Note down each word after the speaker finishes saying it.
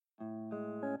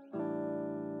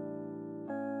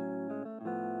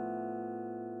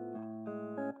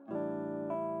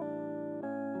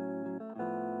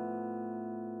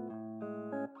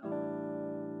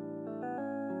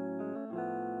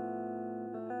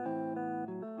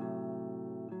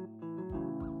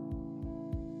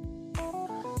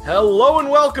Hello and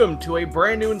welcome to a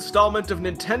brand new installment of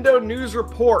Nintendo News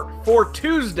Report for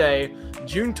Tuesday,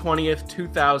 June 20th,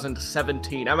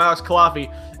 2017. I'm Alex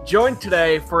Kalafi, joined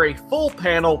today for a full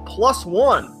panel plus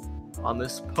one on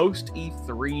this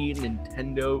post-E3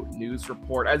 Nintendo News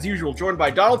Report. As usual, joined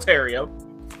by Donald Terrio.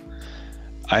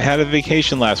 I had a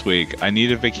vacation last week. I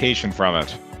need a vacation from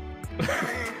it.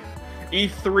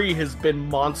 E3 has been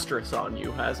monstrous on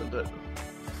you, hasn't it?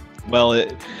 Well,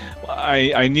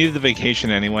 I needed the vacation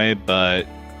anyway, but,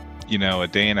 you know, a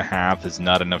day and a half is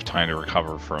not enough time to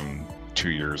recover from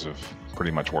 2 years of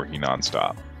pretty much working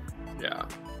nonstop. Yeah.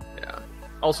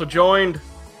 Also joined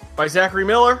by Zachary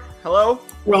Miller. Hello.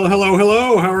 Well,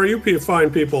 hello. How are you fine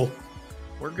people?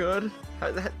 We're good.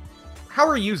 How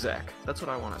are you, Zach? That's what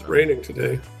I want to know. It's raining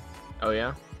today. Oh,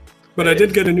 yeah? But I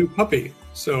did get a new puppy,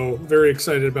 so very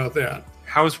excited about that.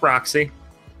 How's Roxy?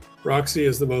 Roxy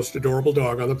is the most adorable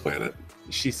dog on the planet.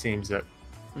 She seems it.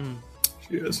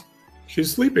 She is.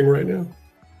 She's sleeping right now.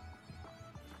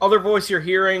 Other voice you're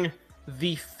hearing,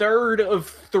 the third of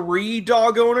 3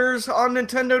 dog owners on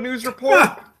Nintendo News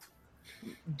Report.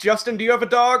 Justin, do you have a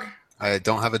dog? I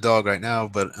don't have a dog right now,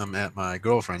 but I'm at my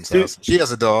girlfriend's house. She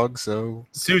has a dog, so...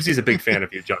 Susie's a big fan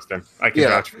of you, Justin. I can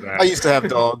vouch for that. I used to have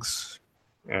dogs.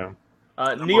 Yeah.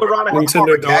 Neil Ronick.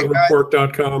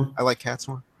 NintendoDogReport.com. I like cats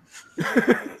more.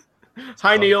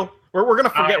 Hi, Neil. We're going to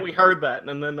forget we heard that,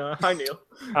 and then hi, Neil.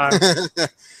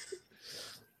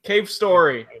 Cave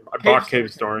Story. I bought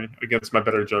Cave Story against my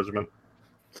better judgment.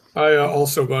 I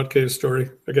also bought Cave Story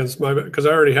against because I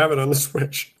already have it on the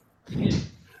Switch.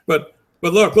 But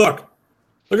look at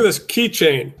this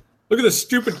keychain. Look at this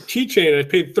stupid keychain I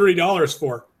paid $30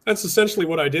 for. That's essentially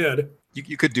what I did.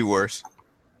 You could do worse.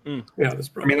 Yeah, that's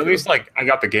probably at least I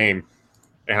got the game,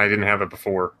 and I didn't have it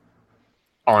before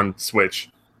on Switch.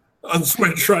 On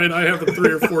Switch, right? I have it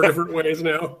 3 or 4 different ways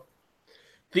now.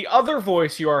 The other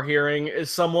voice you are hearing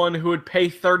is someone who would pay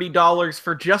 $30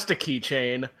 for just a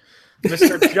keychain,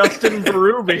 Mr. Justin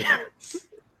Berube.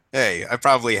 Hey, I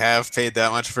probably have paid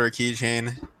that much for a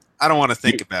keychain. I don't want to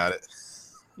think about it.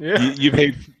 Yeah. You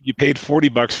paid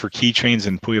 $40 for keychains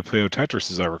and Puyo Puyo Tetris,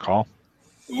 as I recall.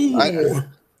 Ooh. I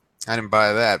didn't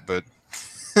buy that, but...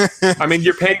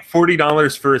 You're paying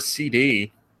 $40 for a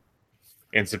CD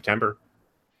in September.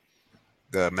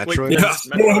 The Metroid? Yeah,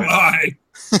 so am I.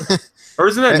 Or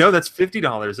isn't that? No, that's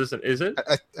 $50, is it?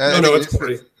 No, it's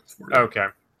 40. Okay.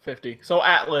 50. So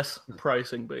Atlas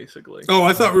pricing, basically. Oh,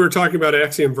 I thought we were talking about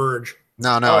Axiom Verge.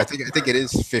 No, I think it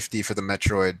is 50 for the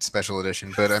Metroid Special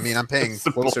Edition, but I'm paying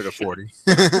closer to 40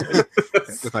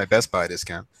 with my Best Buy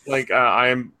discount.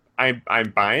 I'm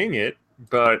buying it,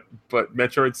 but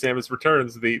Metroid Samus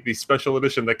Returns, the special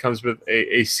edition that comes with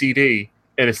a CD,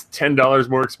 and it's $10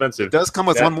 more expensive. It does come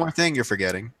with one more thing you're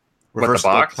forgetting.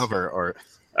 Reversible box? cover art.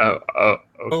 Okay.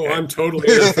 Oh, I'm totally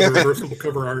in for reversible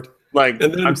cover art. And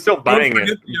then I'm still buying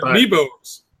it. But...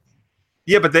 Amiibos.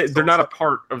 Yeah, but they're not a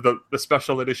part of the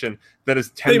special edition that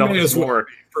is $10 more.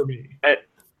 For me.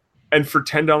 And for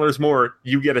 $10 more,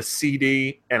 you get a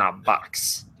CD and a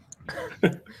box.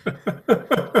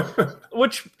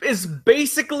 Which is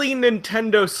basically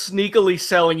Nintendo sneakily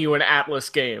selling you an Atlas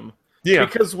game. Yeah.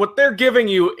 Because what they're giving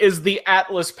you is the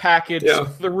Atlas package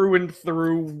through and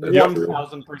through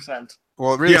 1,000%.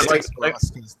 Well, it really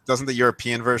doesn't the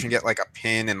European version get like a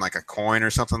pin and like a coin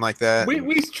or something like that?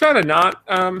 We try to not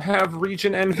have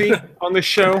region envy on this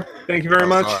show. Thank you very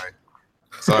much.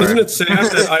 Sorry. Isn't it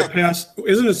sad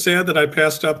that I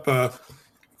passed up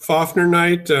Fafner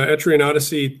Night, Etrian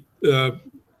Odyssey,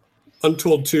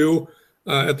 Untold 2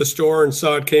 at the store and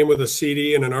saw it came with a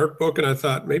CD and an art book, and I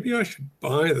thought maybe I should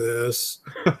buy this.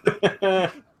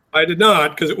 I did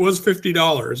not because it was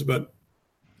 $50, but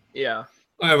yeah,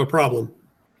 I have a problem.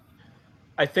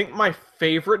 I think my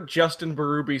favorite Justin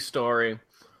Berube story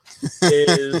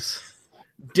is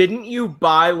didn't you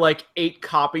buy like 8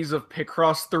 copies of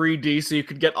Picross 3D so you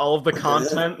could get all of the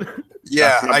content?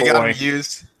 Yeah, I got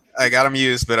them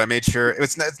used. But I made sure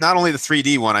it's not only the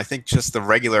 3D one. I think just the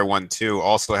regular one too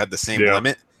also had the same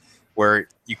limit where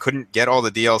you couldn't get all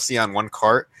the DLC on one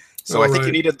cart. So I think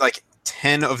you needed like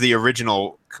 10 of the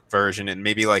original version and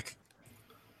maybe like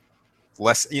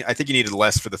less. I think you needed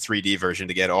less for the 3D version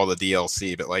to get all the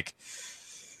DLC. But like,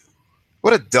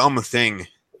 what a dumb thing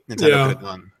Nintendo could have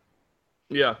done.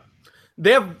 Yeah,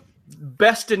 they have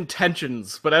best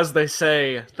intentions, but as they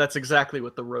say, that's exactly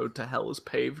what the road to hell is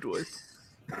paved with.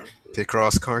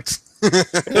 Picross carts.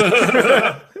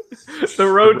 The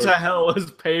road to hell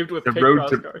is paved with the road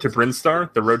to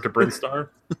Brinstar. The road to Brinstar.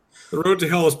 The road to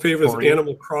hell is paved with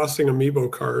Animal Crossing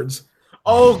amiibo cards.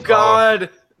 Oh God,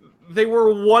 They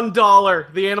were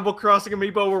 $1. The Animal Crossing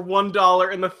amiibo were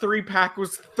 $1, and the 3-pack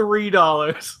was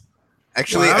 $3.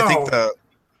 Actually, I think the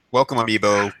Welcome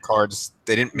amiibo cards,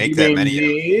 they didn't make that many.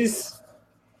 These?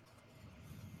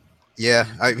 Yeah,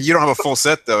 you don't have a full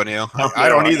set though, Neil. I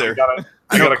don't either.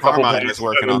 I got a couple Carmine was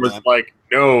working on was that. like,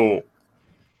 no.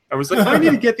 I was like, I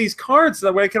need to get these cards so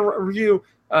that way I can review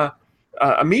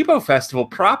Amiibo Festival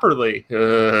properly.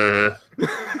 My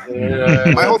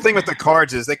whole thing with the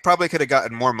cards is they probably could have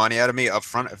gotten more money out of me up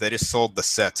front if they just sold the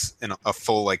sets in a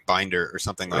full like binder or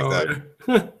something like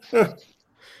that.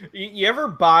 You ever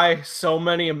buy so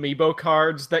many amiibo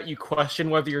cards that you question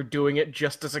whether you're doing it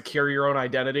just to secure your own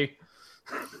identity?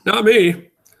 Not me.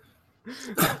 It's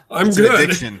good. An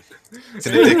addiction. It's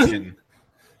an addiction.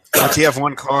 Once you have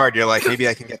one card, you're like, maybe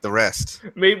I can get the rest.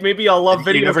 Maybe I'll love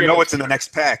video. You never know games. what's in the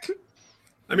next pack.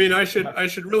 I mean, I should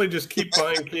really just keep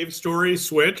buying Cave Story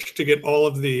Switch to get all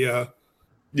of the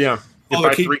You all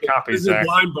buy the 3 copies, in Zach.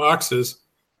 blind boxes.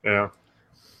 Yeah.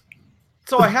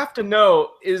 So I have to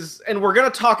know and we're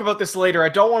going to talk about this later. I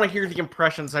don't want to hear the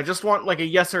impressions. I just want like a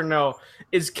yes or no.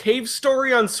 Is Cave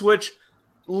Story on Switch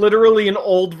literally an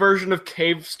old version of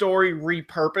Cave Story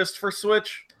repurposed for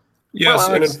Switch? Yes,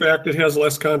 Well, and in fact, it has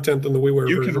less content than the WiiWare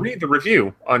You version. can read the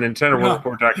review on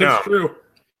NintendoWorldReport.com. That's true.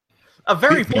 A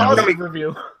very Yeah. positive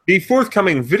review. The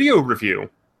forthcoming video review,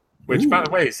 which, by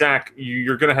the way, Zach,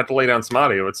 you're going to have to lay down some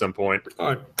audio at some point.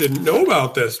 I didn't know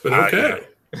about this, but okay.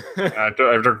 I have to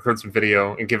record some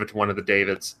video and give it to one of the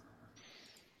Davids.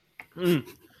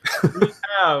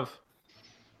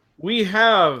 We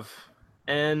have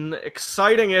an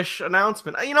exciting-ish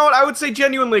announcement. You know what? I would say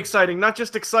genuinely exciting, not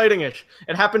just exciting-ish.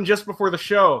 It happened just before the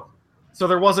show, so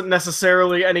there wasn't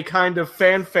necessarily any kind of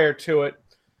fanfare to it.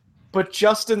 But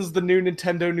Justin's the new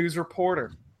Nintendo news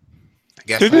reporter. I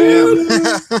guess I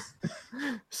am.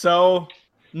 So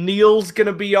Neil's going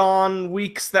to be on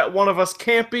weeks that one of us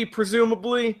can't be,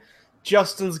 presumably.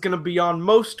 Justin's going to be on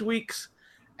most weeks.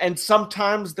 And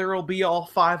sometimes there will be all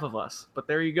 5 of us. But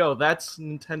there you go. That's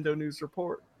Nintendo News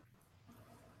Report.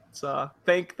 So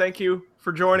thank you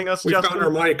for joining us, We Justin. found our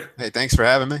mic. Hey, thanks for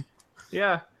having me.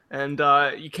 Yeah. And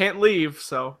you can't leave,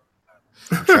 so.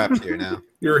 I'm trapped here now.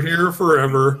 You're here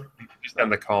forever. Just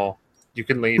end the call. You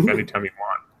can leave anytime you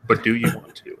want, but do you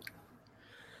want to?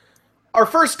 Our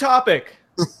first topic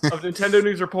of Nintendo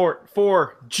News Report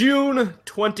for June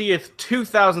 20th,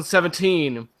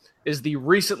 2017 is the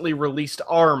recently released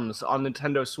ARMS on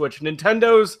Nintendo Switch.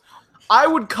 Nintendo's, I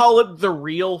would call it the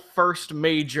real first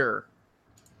major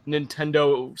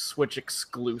Nintendo Switch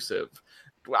exclusive.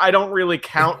 I don't really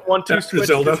count 1-2 After Switch.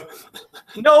 Zelda.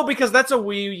 No, because that's a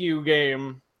Wii U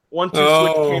game. 1-2 Oh.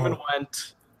 Switch came and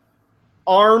went.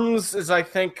 ARMS is, I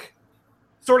think,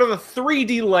 sort of the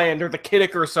 3D land or the Kid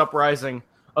Icarus Uprising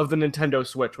of the Nintendo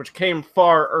Switch, which came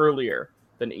far earlier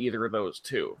than either of those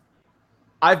two.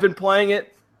 I've been playing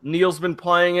it. Neil's been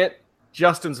playing it.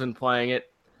 Justin's been playing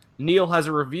it. Neil has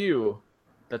a review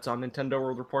that's on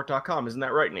NintendoWorldReport.com. Isn't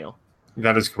that right, Neil?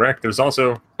 That is correct. There's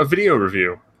also a video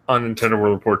review on Nintendo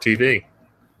World Report TV.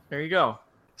 There you go.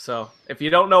 So, if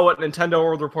you don't know what Nintendo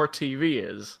World Report TV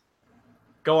is,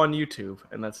 go on YouTube,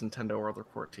 and that's Nintendo World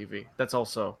Report TV. That's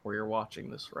also where you're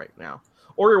watching this right now.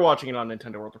 Or you're watching it on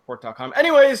NintendoWorldReport.com.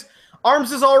 Anyways,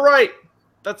 ARMS is alright.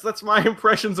 That's my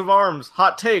impressions of ARMS.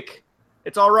 Hot take.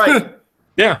 It's alright.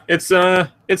 Yeah,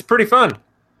 it's pretty fun.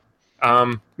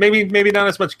 Maybe not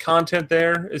as much content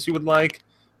there as you would like,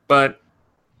 but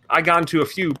I got into a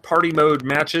few party mode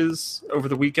matches over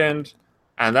the weekend,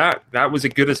 and that was a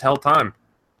good as hell time.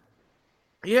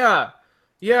 Yeah,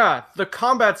 the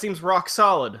combat seems rock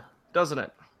solid, doesn't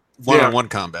it? One-on-one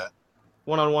combat.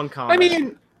 One-on-one combat. I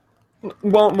mean,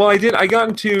 well, I got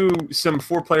into some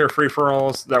 4-player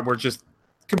free-for-alls that were just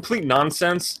complete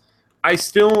nonsense.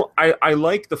 I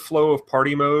like the flow of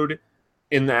party mode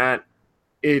in that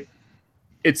it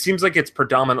seems like it's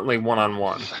predominantly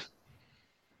one-on-one.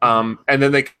 And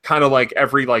then they kind of like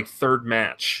every like third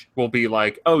match will be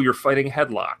like, oh, you're fighting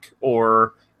headlock,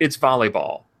 or it's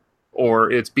volleyball,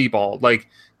 or it's b-ball. Like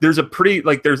there's a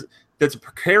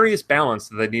precarious balance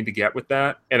that they need to get with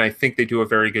that, and I think they do a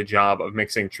very good job of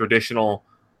mixing traditional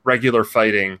regular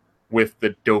fighting with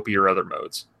the dopier other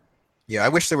modes. Yeah, I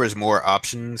wish there was more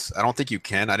options. I don't think you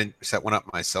can. I didn't set one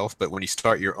up myself, but when you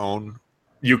start your own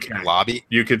You can lobby,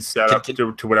 you could set up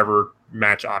to whatever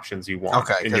match options you want.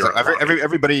 okay, because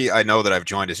everybody I know that I've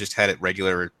joined has just had it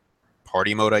regular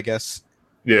party mode, I guess.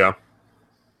 Yeah.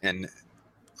 And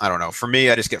I don't know. For me,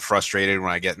 I just get frustrated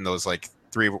when I get in those like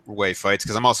 3-way fights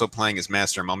because I'm also playing as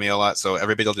Master Mummy a lot. So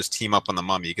everybody will just team up on the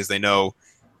Mummy because they know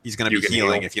he's going to be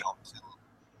healing if you don't.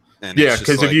 And yeah,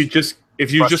 because if you just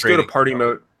go to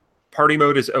frustrating. party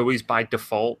mode is always by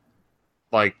default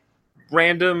like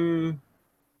random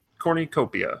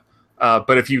cornucopia.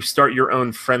 But if you start your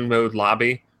own friend mode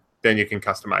lobby, then you can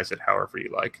customize it however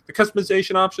you like. The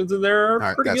customization options in there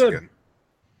are pretty good.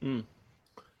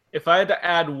 If I had to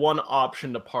add one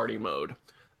option to party mode,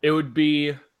 it would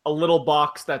be a little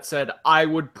box that said, I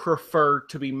would prefer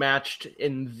to be matched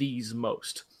in these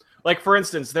most. Like, for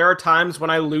instance, there are times when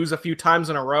I lose a few times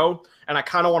in a row, and I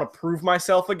kind of want to prove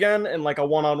myself again in like a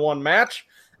one-on-one match.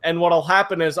 And what'll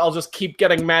happen is I'll just keep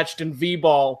getting matched in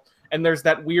V-Ball, and there's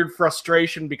that weird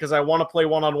frustration because I want to play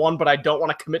one-on-one, but I don't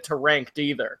want to commit to ranked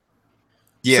either.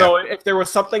 Yeah. So if there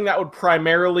was something that would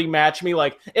primarily match me,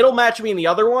 like, it'll match me in the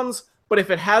other ones, but if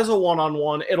it has a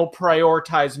one-on-one, it'll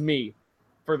prioritize me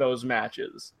for those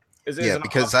matches.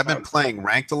 Because I've been playing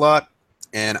ranked a lot,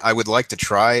 and I would like to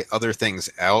try other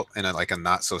things out in a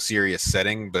not so serious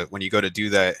setting. But when you go to do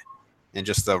that in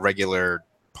just the regular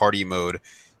party mode,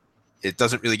 it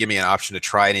doesn't really give me an option to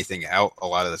try anything out a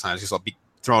lot of the times because I'll be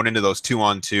thrown into those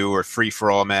 2-on-2 or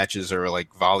free-for-all matches or like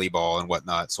volleyball and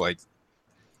whatnot. So I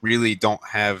really don't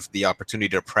have the opportunity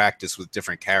to practice with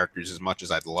different characters as much as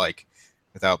I'd like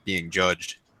without being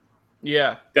judged.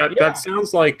 Yeah. That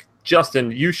sounds like,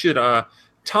 Justin, you should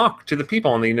talk to the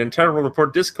people on the Nintendo World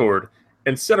Report Discord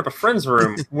and set up a friends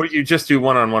room where you just do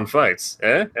one-on-one fights.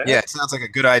 Yeah, it sounds like a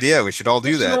good idea. We should all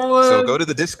do that. So go to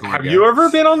the Discord. Have you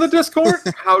ever been on the Discord?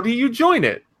 How do you join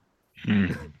it?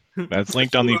 That's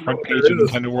linked on the front page of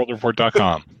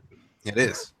NintendoWorldReport.com. It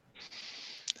is.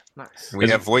 Nice. We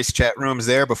have voice chat rooms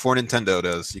there before Nintendo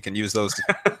does. You can use those.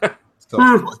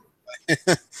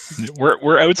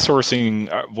 We're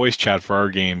outsourcing voice chat for our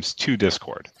games to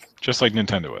Discord, just like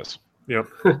Nintendo is. Yep.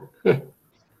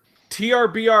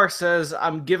 TRBR says,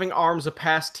 I'm giving ARMS a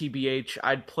pass, TBH.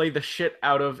 I'd play the shit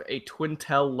out of a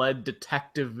Twintelle-led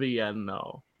detective VN,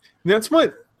 though. That's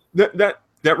what...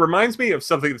 That reminds me of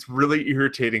something that's really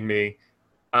irritating me,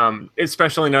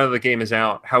 especially now that the game is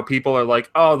out, how people are like,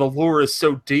 oh, the lore is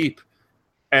so deep.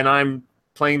 And I'm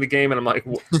playing the game and I'm like,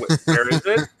 where is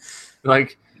it?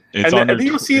 Like, it's and on then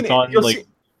you'll see it.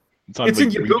 It's in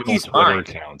Yabuki's mind.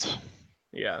 Accounts.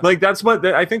 Yeah, like that's what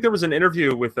I think. There was an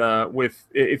interview with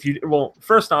if you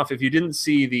first off, if you didn't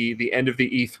see the end of the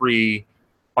E3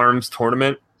 ARMS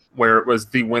tournament where it was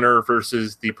the winner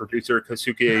versus the producer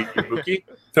Kosuke Yabuki,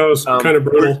 that was kind of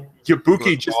brutal.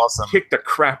 Yabuki just kicked the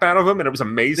crap out of him, and it was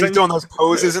amazing. He's doing those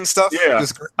poses and stuff. Yeah,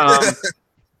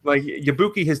 like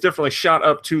Yabuki has definitely shot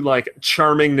up to like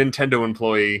charming Nintendo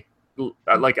employee.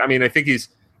 Like, I mean, I think he's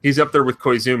up there with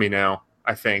Koizumi now.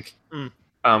 I think.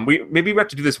 We have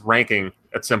to do this ranking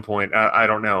at some point. I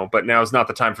don't know, but now is not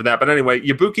the time for that. But anyway,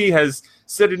 Yabuki has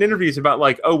said in interviews about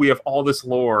like, oh, we have all this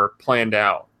lore planned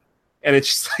out, and it's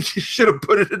just like you should have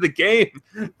put it in the game.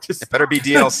 Just, it better be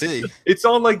DLC. It's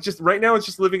all like just right now. It's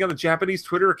just living on the Japanese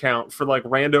Twitter account for like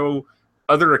rando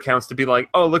other accounts to be like,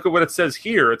 oh, look at what it says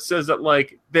here. It says that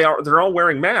like they're all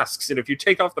wearing masks, and if you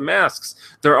take off the masks,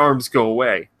 their arms go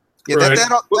away. Yeah, right.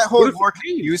 that whole lore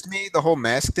confused me, the whole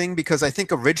mask thing, because I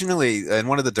think originally in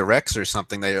one of the directs or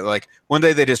something, they like one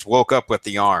day they just woke up with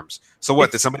the arms. So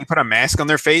what? Did somebody put a mask on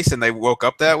their face and they woke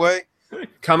up that way?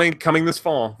 Coming this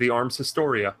fall, the ARMS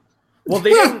Historia. Well, they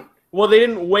didn't. Well, they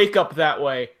didn't wake up that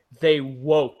way. They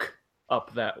woke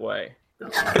up that way.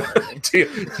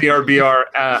 TRBR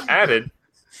added,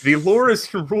 the lore is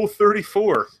in Rule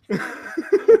 34.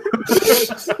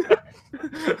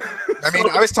 I mean,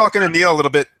 I was talking to Neil a little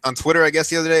bit on Twitter, I guess,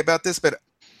 the other day about this, but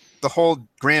the whole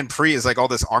Grand Prix is like all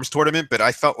this ARMS tournament, but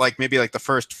I felt like maybe like the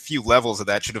first few levels of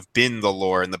that should have been the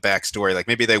lore and the backstory. Like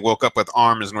maybe they woke up with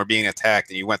arms and were being attacked,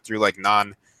 and you went through like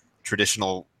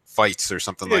non-traditional fights or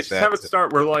something like that. Have it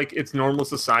start where like it's normal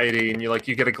society, and you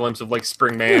get a glimpse of like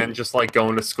Spring Man just like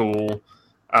going to school,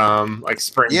 like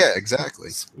Spring. Yeah, exactly.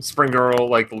 Spring Girl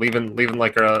like leaving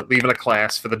a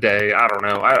class for the day. I don't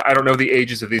know. I don't know the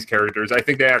ages of these characters. I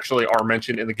think they actually are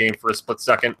mentioned in the game for a split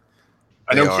second.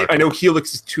 I know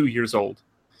Helix is 2 years old.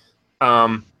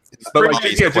 But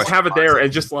like, yeah, just have it there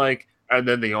and just like, and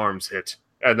then the arms hit,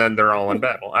 and then they're all in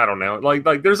battle. I don't know.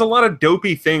 Like there's a lot of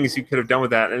dopey things you could have done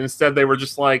with that, and instead they were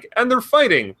just like, and they're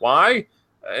fighting. Why?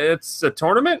 It's a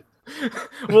tournament.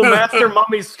 Well, Master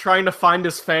Mummy's trying to find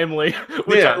his family,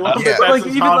 which I love. Yeah. That's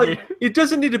his hobby. Like, it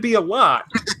doesn't need to be a lot.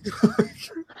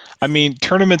 I mean,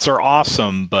 tournaments are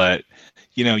awesome, but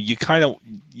you kind of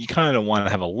want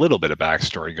to have a little bit of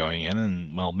backstory going in,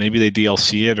 and well, maybe they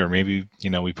DLC it, or maybe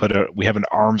we have an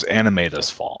ARMS anime this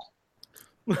fall.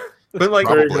 But like,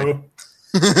 probably.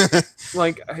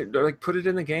 like put it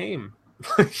in the game.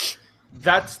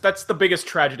 That's the biggest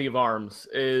tragedy of ARMS,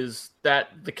 is that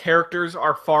the characters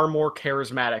are far more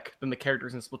charismatic than the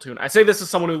characters in Splatoon. I say this as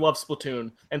someone who loves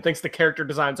Splatoon and thinks the character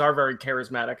designs are very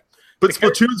charismatic. But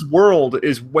Splatoon's world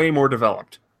is way more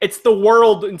developed. It's the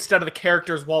world instead of the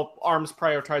characters, while ARMS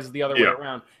prioritizes the other way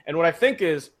around. And what I think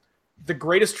is the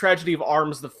greatest tragedy of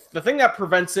ARMS, the thing that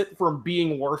prevents it from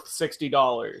being worth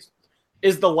 $60,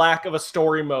 is the lack of a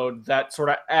story mode that sort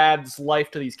of adds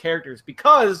life to these characters,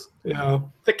 because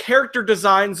the character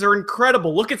designs are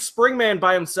incredible. Look at Springman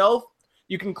by himself.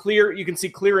 You can see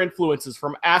clear influences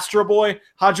from Astro Boy,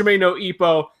 Hajime no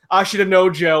Ippo, Ashita no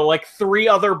Joe, like 3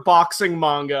 other boxing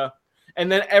manga.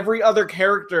 And then every other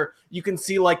character, you can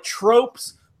see like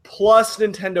tropes plus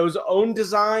Nintendo's own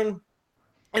design.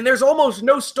 And there's almost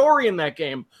no story in that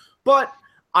game. But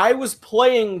I was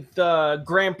playing the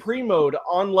Grand Prix mode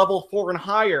on level 4 and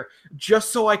higher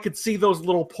just so I could see those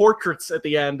little portraits at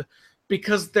the end,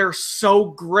 because they're so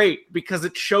great, because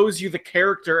it shows you the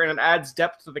character and it adds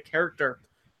depth to the character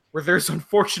where there's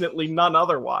unfortunately none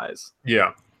otherwise.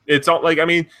 Yeah. It's all like, I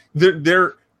mean,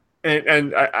 they're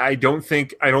and I don't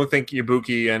think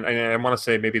Yabuki and I want to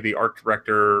say maybe the art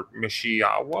director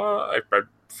Mishiawa, I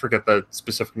forget the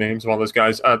specific names of all those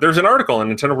guys. There's an article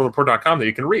on NintendoWorldReport.com that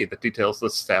you can read that details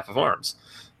the staff of ARMS.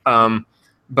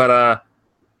 But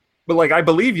like, I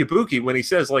believe Yabuki when he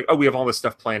says like, oh, we have all this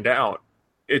stuff planned out.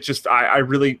 It just, I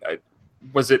really,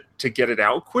 was it to get it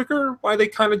out quicker? Why they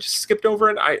kind of just skipped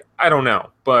over it? I don't know.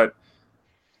 But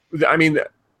I mean,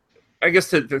 I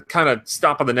guess to kind of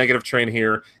stop on the negative train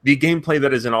here, the gameplay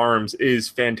that is in ARMS is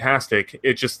fantastic.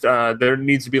 It just, there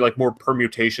needs to be like more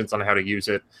permutations on how to use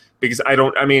it. Because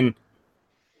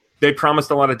they promised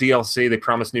a lot of DLC. They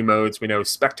promised new modes. We know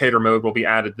Spectator mode will be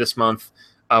added this month.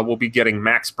 We'll be getting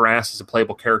Max Brass as a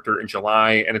playable character in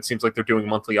July. And it seems like they're doing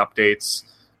monthly updates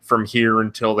from here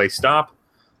until they stop.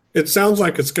 It sounds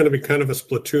like it's going to be kind of a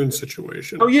Splatoon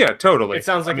situation. Oh, yeah, totally. It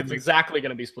sounds like it's exactly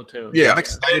going to be Splatoon. Yeah, I'm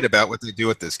excited about what they do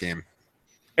with this game.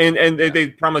 And they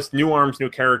promised new ARMS, new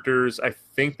characters. I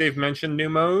think they've mentioned new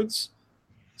modes,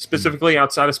 specifically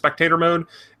outside of Spectator mode.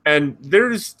 And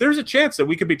there's a chance that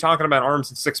we could be talking about ARMS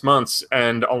in 6 months,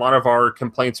 and a lot of our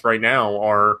complaints right now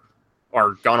are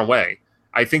gone away.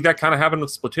 I think that kind of happened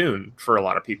with Splatoon for a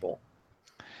lot of people.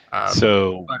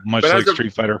 Much like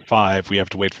Street Fighter V, we have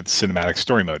to wait for the cinematic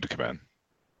story mode to come in.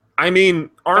 I mean,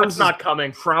 ARMS is not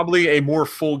coming. Probably a more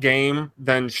full game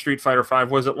than Street Fighter V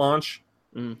was at launch.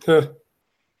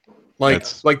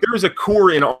 Like there's a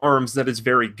core in ARMS that is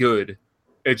very good.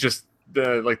 It just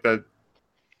the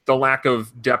lack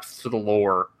of depth to the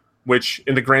lore, which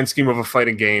in the grand scheme of a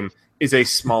fighting game is a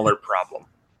smaller problem.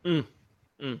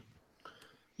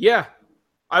 Yeah,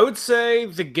 I would say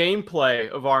the gameplay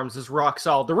of ARMS is rock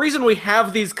solid. The reason we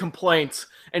have these complaints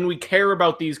and we care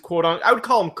about these I would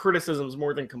call them criticisms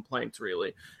more than complaints,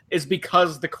 really, is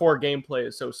because the core gameplay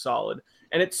is so solid.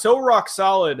 And it's so rock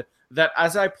solid that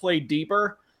as I play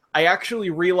deeper, I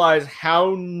actually realize how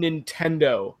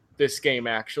Nintendo this game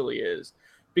actually is.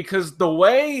 Because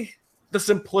the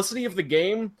simplicity of the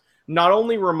game not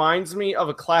only reminds me of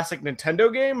a classic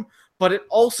Nintendo game, but it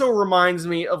also reminds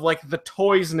me of like the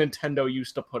toys Nintendo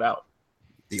used to put out.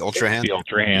 The Ultra Hand? The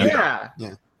Ultra Hand.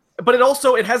 Yeah. But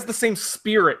it has the same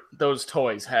spirit those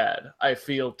toys had, I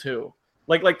feel, too.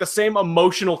 Like the same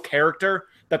emotional character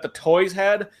that the toys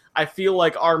had, I feel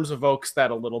like ARMS evokes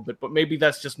that a little bit, but maybe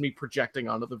that's just me projecting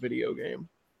onto the video game.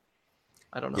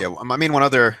 I don't know. Yeah, I mean, one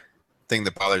other thing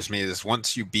that bothers me is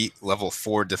once you beat level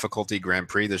 4 difficulty Grand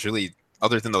Prix, there's really,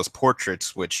 other than those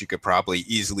portraits, which you could probably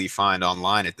easily find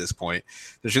online at this point,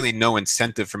 there's really no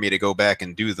incentive for me to go back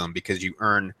and do them, because you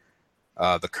earn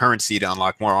the currency to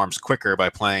unlock more ARMS quicker by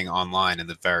playing online in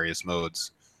the various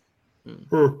modes.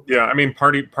 Yeah, I mean,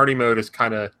 party mode is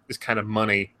kind of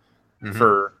money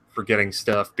for getting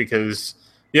stuff, because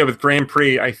with Grand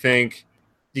Prix, I think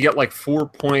you get like 4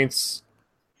 points.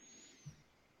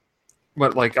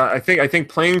 But like I think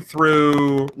playing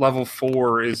through level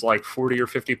 4 is like 40 or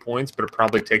 50 points, but it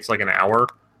probably takes like an hour.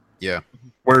 Yeah.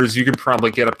 Whereas you can probably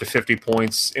get up to 50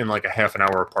 points in like a half an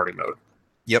hour of party mode.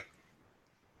 Yep.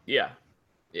 Yeah.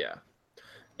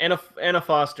 Anna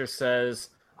Foster says,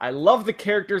 I love the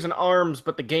characters in ARMS,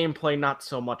 but the gameplay not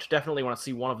so much. Definitely want to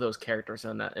see one of those characters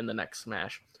in the next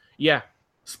Smash. Yeah.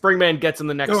 Springman gets in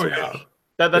the next Smash.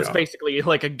 Yeah. That's basically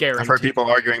like a guarantee. I've heard people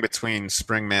arguing between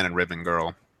Springman and Ribbon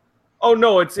Girl. Oh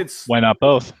no, it's why not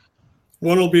both?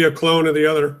 One will be a clone of the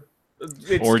other,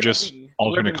 or just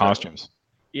alternate costumes.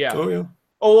 Yeah. Oh yeah.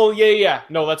 Oh well, yeah.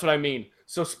 No, that's what I mean.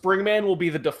 So Springman will be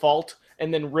the default,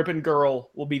 and then Ribbon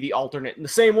Girl will be the alternate. In the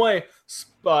same way,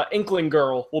 Inkling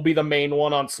Girl will be the main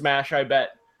one on Smash, I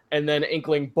bet, and then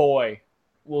Inkling Boy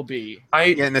will be.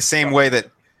 Yeah, in the same way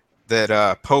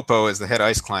that Popo is the head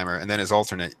ice climber, and then his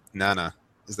alternate Nana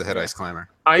is the head ice climber.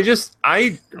 I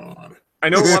God.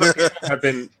 know a lot of people have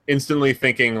been instantly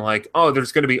thinking like, oh,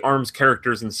 there's going to be ARMS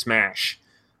characters in Smash.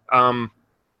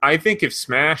 I think if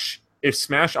Smash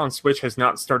on Switch has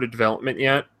not started development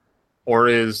yet, or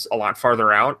is a lot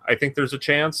farther out, I think there's a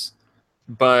chance.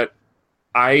 But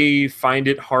I find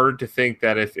it hard to think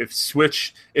that if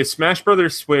Smash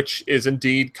Brothers Switch is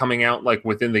indeed coming out like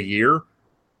within the year,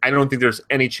 I don't think there's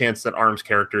any chance that ARMS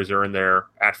characters are in there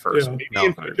at first. Yeah. Maybe No,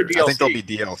 in future DLC. I think there'll be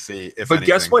DLC. If but anything.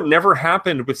 guess what never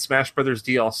happened with Smash Brothers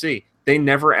DLC? They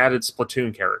never added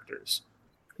Splatoon characters.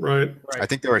 Right. I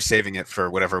think they were saving it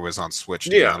for whatever was on Switch. To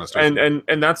be Yeah, honest with you.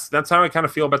 and that's how I kind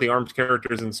of feel about the ARMS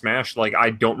characters in Smash. Like, I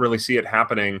don't really see it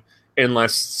happening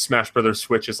unless Smash Brothers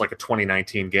Switch is like a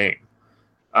 2019 game.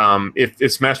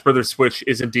 If Smash Brothers Switch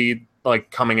is indeed like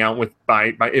coming out with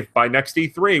if by next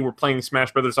E3 we're playing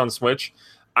Smash Brothers on Switch,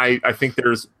 I think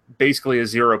there's basically a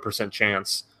 0%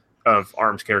 chance of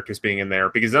ARMS characters being in there,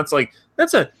 because that's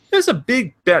a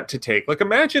big bet to take. Like,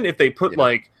 imagine if they put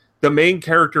like the main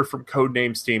character from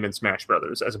Codenames Team in Smash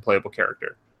Brothers as a playable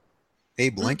character.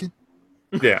 Abe Lincoln.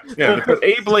 Yeah. They put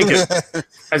Abe Lincoln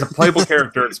as a playable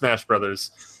character in Smash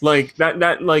Brothers. Like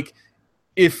that. Like,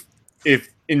 if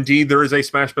indeed there is a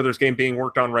Smash Brothers game being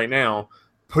worked on right now,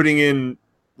 putting in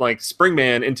like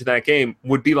Springman into that game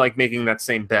would be like making that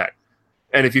same bet.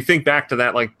 And if you think back to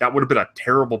that, like, that would have been a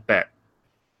terrible bet.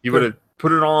 You would have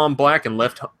put it all on black and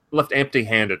left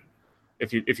empty-handed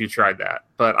if you tried that.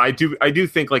 But I do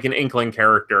think like an Inkling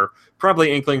character,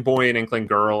 probably Inkling Boy and Inkling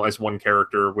Girl as one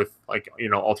character with like,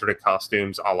 alternate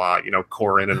costumes, a la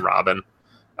Corrin and Robin.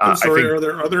 I'm sorry, are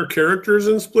there other characters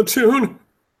in Splatoon?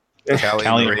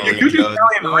 Callie Ray, and You do Callie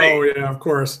and Ray. Oh yeah, of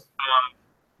course.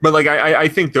 But like I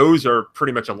think those are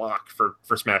pretty much a lock for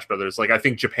Smash Brothers. Like, I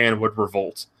think Japan would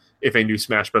revolt if a new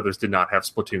Smash Brothers did not have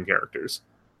Splatoon characters.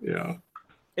 Yeah.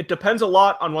 It depends a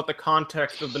lot on what the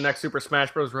context of the next Super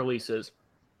Smash Bros. Release is.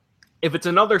 If it's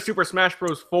another Super Smash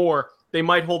Bros. 4, they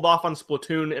might hold off on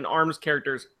Splatoon and ARMS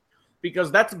characters,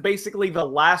 because that's basically the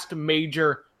last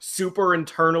major super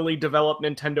internally developed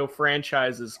Nintendo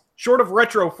franchises, short of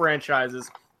retro franchises,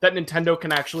 that Nintendo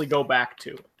can actually go back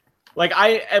to. Like,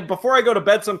 before I go to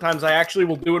bed sometimes, I actually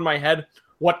will do in my head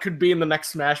what could be in the next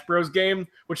Smash Bros. Game,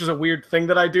 which is a weird thing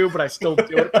that I do, but I still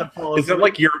do it. Is that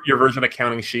like your version of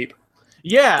counting sheep?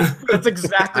 Yeah, that's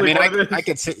exactly what it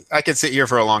is. I could sit here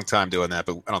for a long time doing that,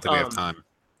 but I don't think we have time.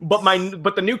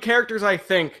 But the new characters, I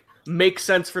think, make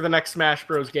sense for the next Smash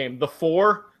Bros. Game. The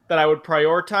 4 that I would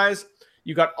prioritize,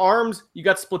 you got ARMS, you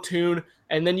got Splatoon,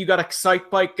 and then you got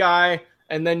Excitebike guy,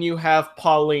 and then you have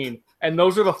Pauline. And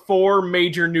those are the 4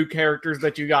 major new characters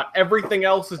that you got. Everything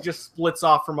else is just splits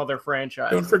off from other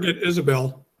franchises. Don't forget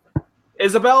Isabelle.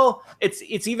 Isabelle,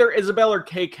 it's either Isabelle or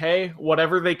KK,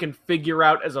 whatever they can figure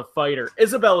out as a fighter.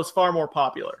 Isabelle is far more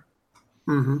popular.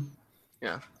 Mm-hmm.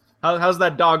 Yeah. How's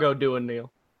that doggo doing,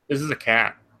 Neil? This is a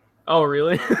cat. Oh,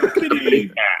 really?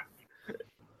 Cat.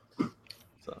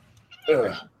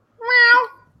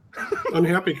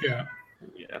 Unhappy cat.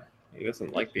 Yeah, he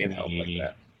doesn't like being held like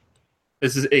that.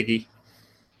 This is Iggy.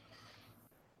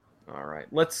 All right,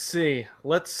 let's see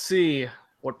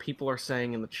what people are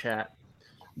saying in the chat.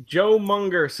 Joe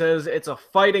Munger says it's a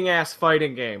fighting-ass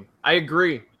fighting game. I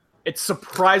agree. It's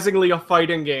surprisingly a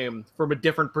fighting game from a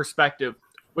different perspective,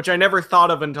 which I never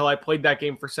thought of until I played that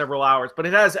game for several hours. But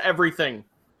it has everything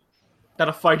that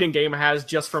a fighting game has,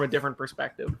 just from a different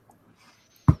perspective.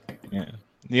 Yeah.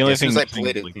 The only thing Since I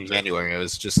played it in January, I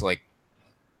was just like,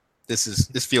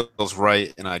 this feels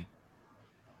right, and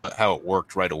how it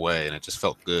worked right away, and it just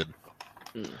felt good.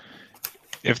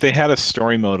 If they had a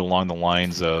story mode along the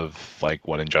lines of like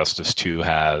what Injustice 2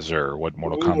 has or what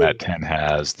Mortal Kombat 10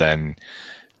 has, then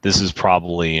this is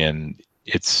probably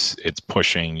it's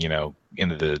pushing,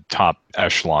 into the top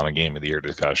echelon of Game of the Year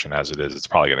discussion as it is. It's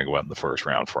probably going to go out in the first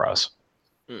round for us.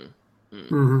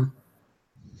 Mm-hmm.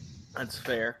 That's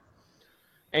fair.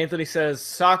 Anthony says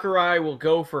Sakurai will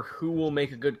go for who will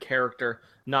make a good character,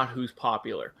 not who's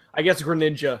popular. I guess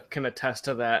Greninja can attest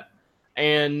to that.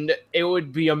 And it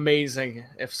would be amazing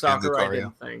if Sakurai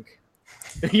didn't think.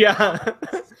 Yeah.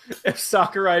 If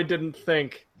Sakurai didn't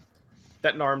think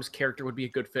that an ARMS character would be a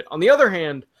good fit. On the other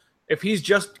hand, if he's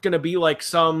just going to be like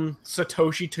some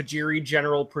Satoshi Tajiri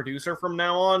general producer from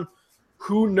now on,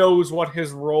 who knows what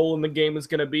his role in the game is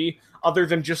going to be other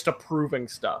than just approving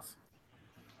stuff.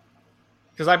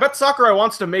 Because I bet Sakurai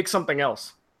wants to make something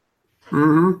else.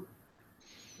 Mm-hmm.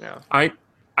 Yeah. I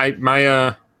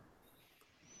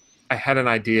had an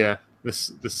idea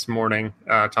this morning,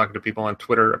 talking to people on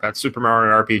Twitter about Super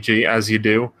Mario RPG, as you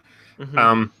do.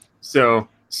 Mm-hmm. So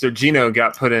Gino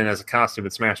got put in as a costume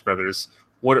in Smash Brothers.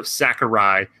 What if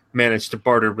Sakurai managed to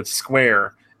barter with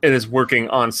Square and is working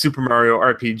on Super Mario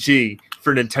RPG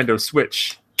for Nintendo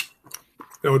Switch?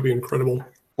 That would be incredible.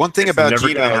 One thing It's about never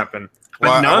Gino, gonna happen.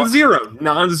 But Well,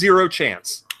 non-zero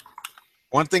chance.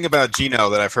 one thing about Gino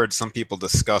that I've heard some people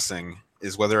discussing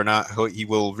is whether or not he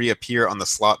will reappear on the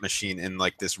slot machine in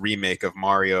like this remake of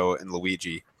Mario and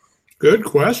Luigi. Good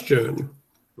question.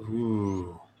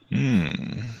 Ooh.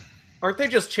 Aren't they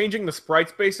just changing the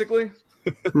sprites, basically?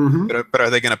 Mhm. But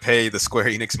are they going to pay the Square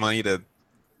Enix money to,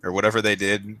 or whatever they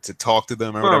did, to talk to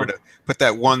them or whatever, to put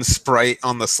that one sprite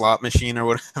on the slot machine or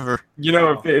whatever? You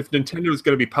know, if Nintendo is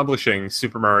going to be publishing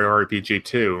Super Mario RPG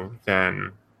 2,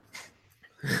 then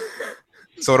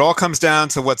So it all comes down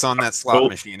to what's on that slot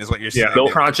machine, is what you're saying. the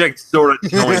project sort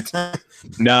of joint.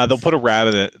 Nah, they'll put a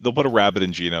rabbit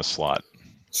in Gino's slot.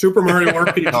 Super Mario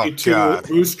RPG Oh, 2 God.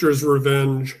 Booster's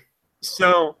Revenge.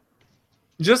 So,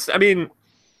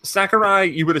 Sakurai,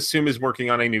 you would assume, is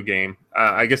working on a new game.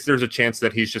 I guess there's a chance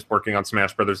that he's just working on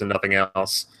Smash Brothers and nothing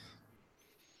else.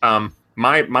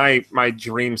 My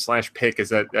dream / pick is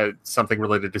that something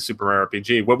related to Super Mario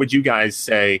RPG. What would you guys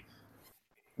say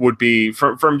would be,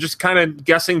 from just kind of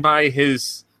guessing by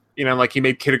his, like he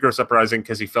made Kid Icarus Uprising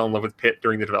because he fell in love with Pit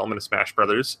during the development of Smash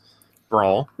Brothers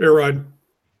Brawl. Air Ride.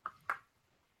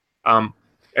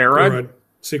 Air Ride?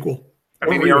 Sequel. I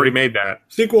mean, he already made that.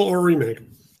 Sequel or remake.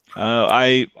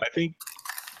 I think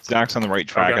Zach's on the right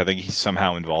track. Okay. I think he's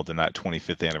somehow involved in that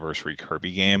 25th anniversary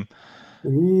Kirby game,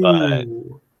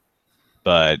 Ooh.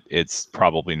 but it's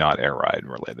probably not Air Ride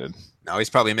related. No, he's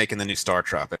probably making the new Star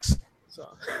Tropics. So,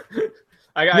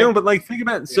 No, but think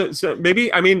about it. So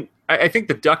maybe, I think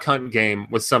the Duck Hunt game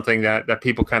was something that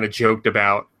people kind of joked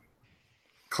about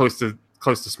close to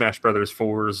Smash Brothers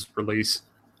 4's release.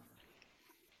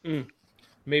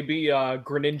 maybe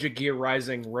Greninja Gear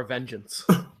Rising Revengeance.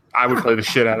 I would play the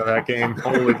shit out of that game.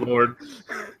 Holy Lord.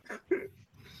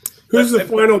 Who's the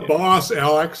final boss,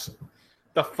 Alex?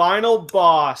 The final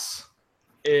boss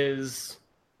is...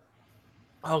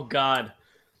 Oh, God.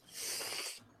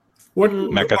 What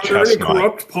Mecha are there any Chestnut.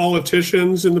 corrupt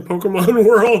politicians in the Pokemon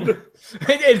world?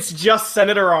 It's just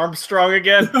Senator Armstrong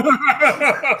again.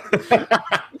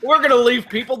 We're going to leave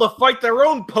people to fight their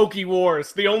own Poke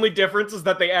Wars. The only difference is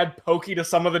that they add Pokey to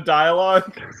some of the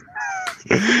dialogue.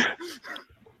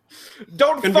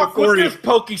 Don't And fuck before with this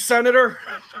Pokey, Senator.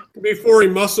 Before he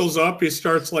muscles up, he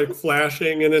starts like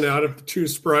flashing in and out of the two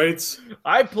sprites.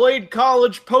 I played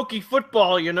college Pokey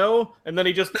football, and then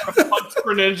he just punts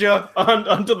Greninja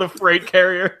onto the freight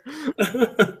carrier.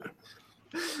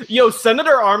 Yo,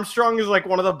 Senator Armstrong is like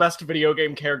one of the best video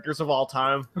game characters of all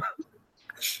time.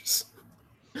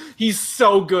 He's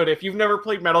so good. If you've never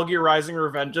played Metal Gear Rising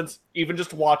or Revengeance, even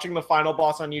just watching the final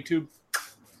boss on YouTube.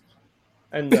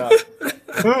 And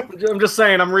I'm just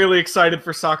saying, I'm really excited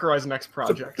for Sakurai's next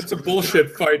project. It's a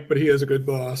bullshit fight, but he is a good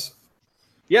boss.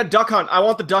 Yeah, Duck Hunt. I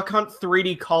want the Duck Hunt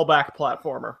 3D callback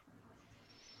platformer.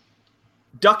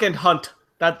 Duck and Hunt.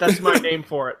 That's my name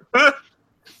for it.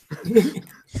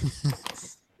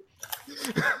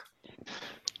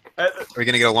 Are we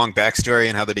going to get a long backstory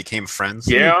and how they became friends?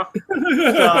 Yeah.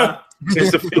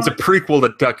 It's a prequel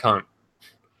to Duck Hunt.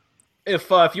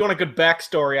 If you want a good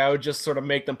backstory, I would just sort of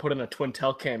make them put in a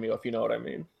Twintelle cameo, if you know what I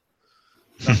mean.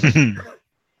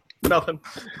 Nothing.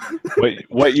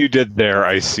 What you did there,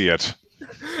 I see it.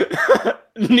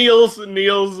 Neil's doing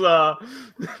his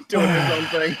own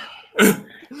thing.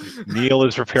 Neil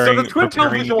is preparing. So the Twintelle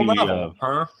visual the, novel,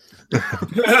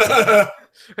 huh?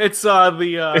 It's It'll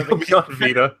be on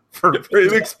Vita for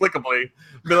inexplicably.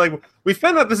 Be like, we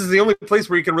found out this is the only place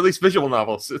where you can release visual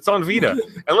novels. It's on Vita.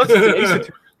 Unless it's an Ace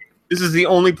Attorney, this is the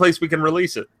only place we can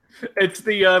release it. It's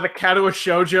the Kadoa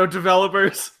Shoujo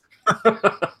developers.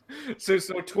 So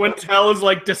Twintelle is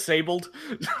like disabled.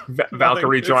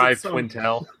 Valkyrie It's Drive, its own-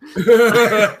 Twintelle.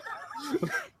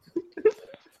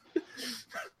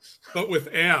 But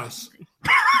with ass.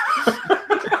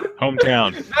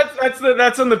 Hometown.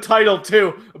 That's in the title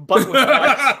too. But with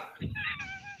that,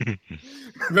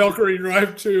 Valkyrie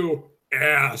Drive 2.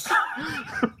 Ass.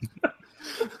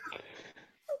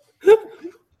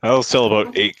 I'll sell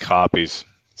about 8 copies.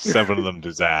 7 of them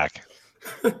to Zach.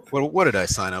 What did I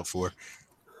sign up for?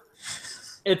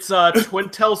 it's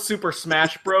Twintelle Super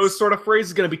Smash Bros. Sort of phrase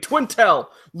is going to be Twintelle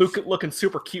looking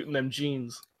super cute in them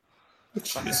jeans.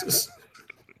 Jesus.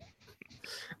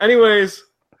 Anyways,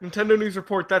 Nintendo News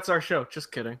Report, that's our show.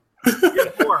 Just kidding.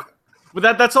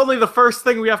 But that's only the first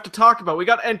thing we have to talk about. We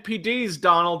got NPDs,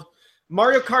 Donald.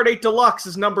 Mario Kart 8 Deluxe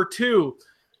is number 2.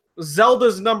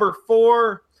 Zelda's number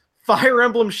 4. Fire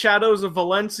Emblem Shadows of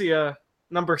Valencia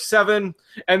number 7,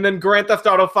 and then Grand Theft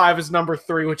Auto 5 is number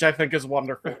 3, which I think is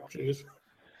wonderful. Jeez.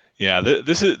 Yeah,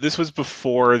 this was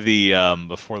before the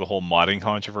whole modding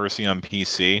controversy on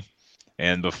PC,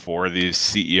 and before the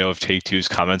CEO of Take-Two's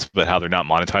comments about how they're not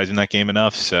monetizing that game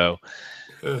enough. So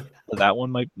that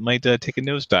one might take a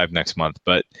nosedive next month.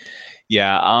 But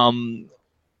yeah,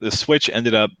 the Switch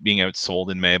ended up being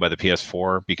outsold in May by the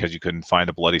PS4 because you couldn't find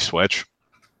a bloody Switch.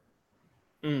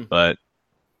 But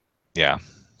yeah,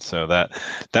 so that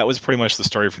was pretty much the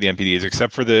story for the NPDs,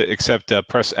 except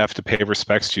press F to pay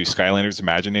respects to Skylanders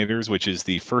Imaginators, which is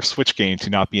the first Switch game to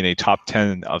not be in a top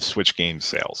 10 of Switch game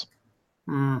sales.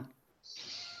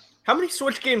 How many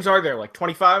Switch games are there? Like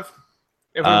 25?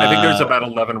 I think there's about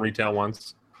 11 retail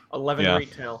ones. 11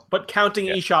 retail. But counting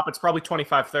eShop, it's probably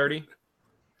 25, 30.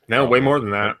 No, way more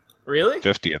than that. Really?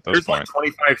 50 at this There's point. like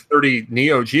 25, 30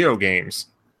 Neo Geo games.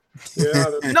 Yeah,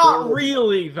 Not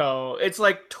really, though. It's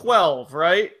like 12,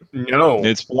 right? No.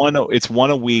 It's one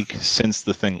a week since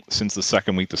the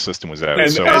second week the system was out.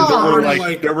 And So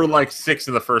there were like 6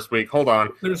 in the first week. Hold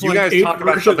on. There's You like guys 8 talk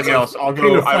about versions something of else. I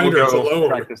will Fighters go alone.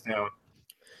 track this down.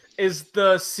 Is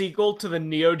the sequel to the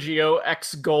Neo Geo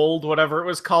X Gold, whatever it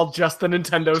was called, just the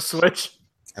Nintendo Switch?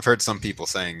 I've heard some people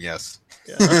saying yes.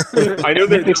 Yeah. I know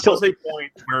that there's still a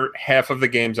point where half of the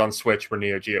games on Switch were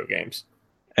Neo Geo games.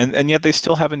 And yet they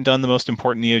still haven't done the most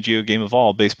important Neo Geo game of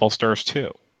all, Baseball Stars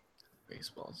 2.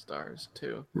 Baseball Stars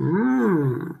 2.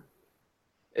 Mm.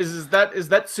 Is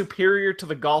that superior to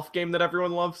the golf game that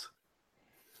everyone loves?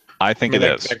 I think it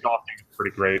is. That golf game is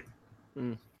pretty great.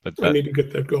 But I need to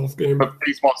get that golf game. But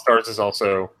Baseball Stars is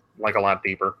also like a lot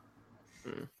deeper.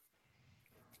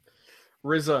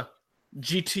 Rizza,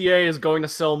 GTA is going to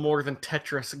sell more than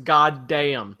Tetris. God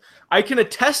damn. I can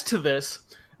attest to this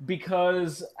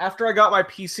because after I got my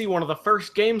PC, one of the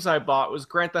first games I bought was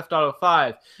Grand Theft Auto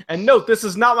 5. And note, this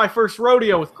is not my first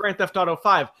rodeo with Grand Theft Auto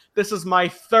 5. This is my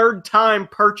 3rd time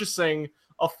purchasing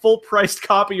a full-priced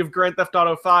copy of Grand Theft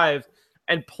Auto 5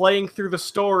 and playing through the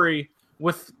story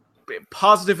with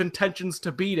positive intentions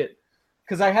to beat it.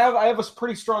 Because I have a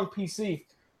pretty strong PC.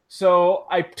 So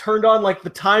I turned on like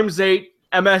the ×8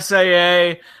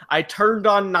 MSAA. I turned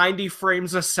on 90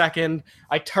 frames a second.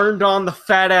 I turned on the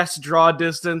fat ass draw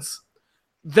distance.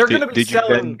 They're going to be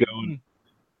selling.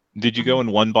 Did you go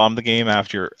and one bomb the game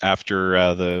after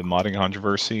the modding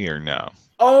controversy or no?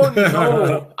 Oh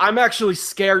no! I'm actually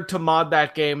scared to mod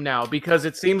that game now because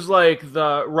it seems like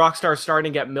the Rockstar's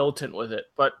starting to get militant with it.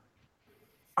 But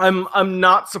I'm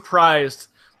not surprised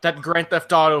that Grand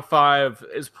Theft Auto 5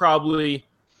 is probably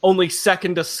only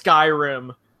second to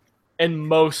Skyrim and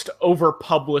most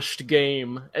overpublished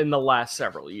game in the last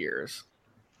several years.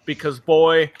 Because,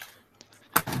 boy,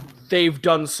 they've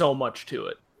done so much to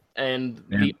it. And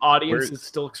the audience is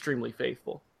still extremely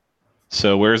faithful.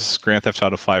 So where's Grand Theft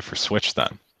Auto 5 for Switch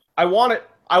then? I want it.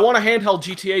 I want a handheld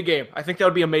GTA game. I think that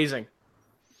would be amazing.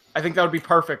 I think that would be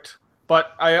perfect.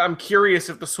 But I'm curious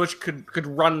if the Switch could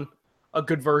run a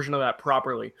good version of that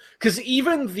properly. Because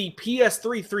even the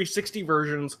PS3 360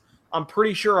 versions, I'm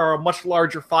pretty sure, are a much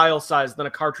larger file size than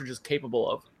a cartridge is capable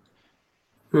of.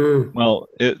 Well,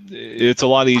 it's a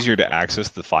lot easier to access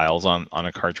the files on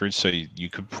a cartridge, so you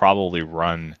could probably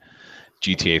run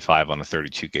GTA 5 on a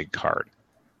 32 gig card.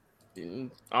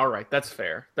 All right, that's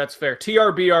fair. That's fair.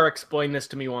 TRBR explained this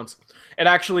to me once. It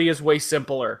actually is way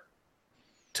simpler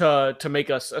to make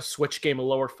a Switch game a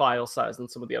lower file size than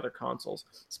some of the other consoles.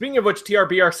 Speaking of which,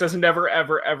 TRBR says never,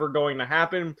 ever, ever going to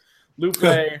happen.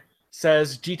 Lupe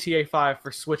says GTA 5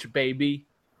 for Switch, baby.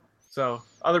 So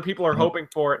other people are hoping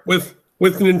for it.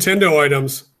 With Nintendo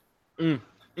items. I'm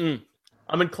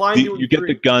inclined to agree. You get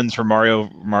the guns for Mario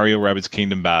Rabbids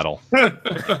Kingdom Battle.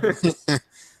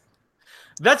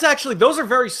 That's actually, those are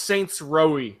very Saints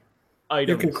Row-y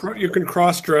items. You can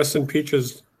cross-dress in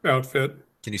Peach's outfit.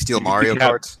 Can you steal Mario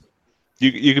cards?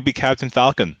 You could be Captain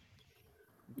Falcon.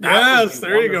 Yes,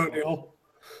 there you go, Neil.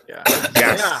 Yeah.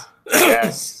 Yes.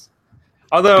 Yes.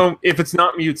 Although, if it's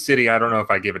not Mute City, I don't know if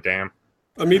I give a damn.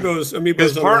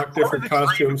 Amiibos unlock different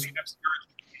costumes.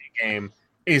 Game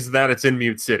is that it's in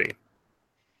Mute City.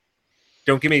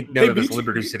 Don't give me none of this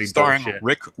Liberty City starring bullshit.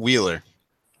 Rick Wheeler.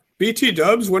 BT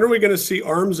Dubs, when are we going to see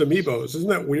ARMS Amiibos? Isn't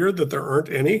that weird that there aren't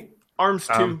any? ARMS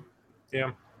 2.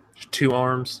 Yeah. 2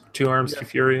 arms. 2 arms to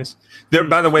Furious.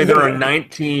 By the way, there are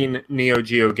 19 Neo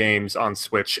Geo games on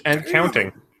Switch and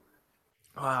counting.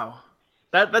 Wow.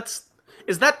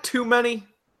 Is that too many?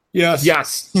 Yes.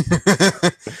 Yes.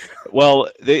 Well,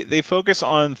 they focus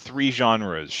on 3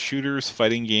 genres: shooters,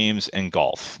 fighting games, and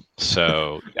golf.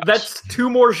 So yes. That's 2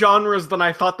 more genres than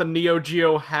I thought the Neo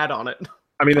Geo had on it.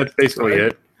 I mean, that's basically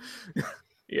it.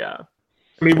 Yeah.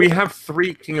 I mean, we have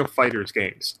 3 King of Fighters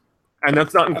games. And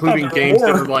that's not including games that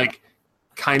are like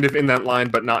kind of in that line,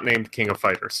 but not named King of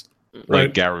Fighters.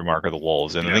 Right, Gary Mark of the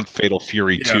Wolves. And I think Fatal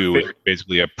Fury 2 is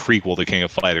basically a prequel to King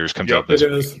of Fighters, comes out this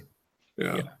week.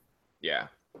 Yeah.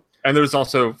 And there's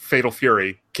also Fatal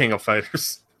Fury, King of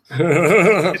Fighters.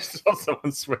 It's also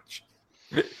on Switch.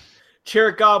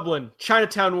 Chariot Goblin,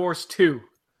 Chinatown Wars 2.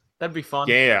 That'd be fun.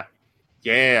 Yeah.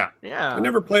 I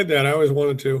never played that. I always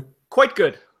wanted to. Quite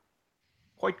good.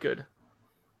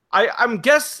 I'm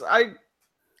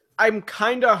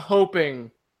kind of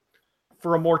hoping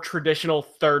for a more traditional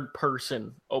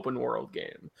third-person open-world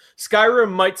game.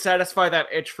 Skyrim might satisfy that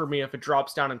itch for me if it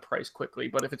drops down in price quickly,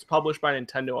 but if it's published by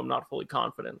Nintendo, I'm not fully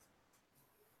confident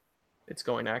it's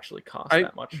going to actually cost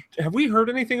that much. Have we heard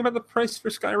anything about the price for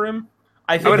Skyrim?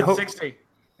 I think it's 60.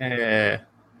 I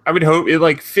would hope it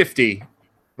like 50.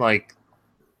 Like,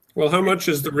 well, how much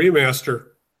is the remaster?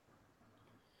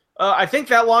 I think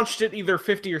that launched at either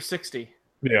 50 or 60.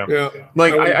 Yeah.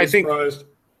 Like I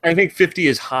think 50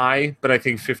 is high, but I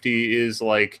think 50 is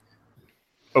like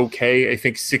okay. I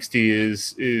think 60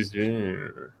 is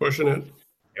pushing it.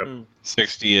 Yep.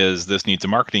 60 is this needs a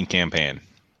marketing campaign.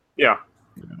 Yeah.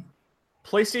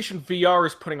 PlayStation VR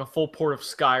is putting a full port of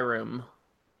Skyrim.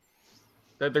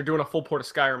 They're doing a full port of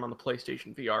Skyrim on the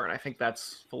PlayStation VR, and I think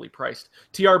that's fully priced.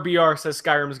 TRBR says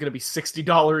Skyrim is going to be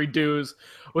 $60 dues,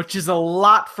 which is a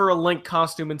lot for a Link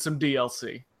costume and some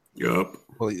DLC. Yup.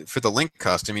 Well, for the Link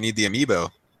costume, you need the amiibo.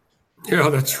 Yeah,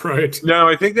 that's right. No,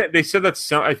 I think that they said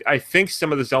that I think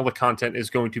some of the Zelda content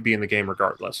is going to be in the game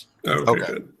regardless. Okay.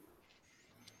 Good.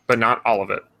 But not all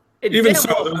of it. Even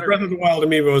so, those Breath of the Wild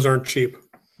amiibos aren't cheap.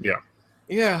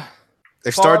 Yeah.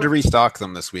 They've started to restock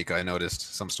them this week, I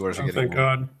noticed. Some stores are getting thank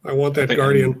God. I want that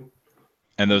Guardian.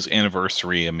 And those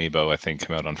anniversary amiibo, I think,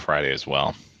 come out on Friday as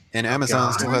well. And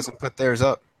Amazon still hasn't put theirs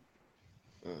up.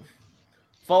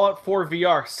 Fallout 4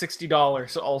 VR,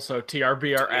 $60 also,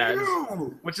 TRBR ads.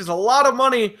 Which is a lot of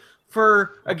money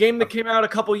for a game that came out a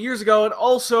couple years ago and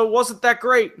also wasn't that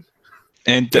great.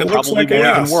 And that probably won't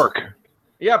even work.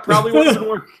 Yeah, probably won't even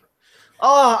work.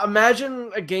 Oh,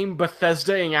 imagine a game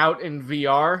Bethesda-ing out in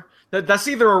VR. That's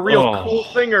either a real cool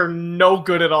thing or no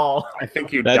good at all. I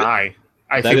think you die.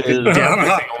 I think death is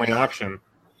the only option.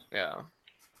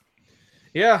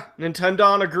 Yeah,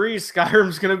 Nintendo agrees.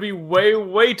 Skyrim's going to be way,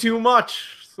 way too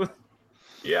much.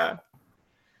 Yeah.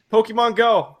 Pokemon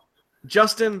Go.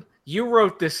 Justin, you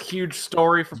wrote this huge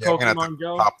story for Pokemon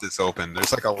Go. Pop this open.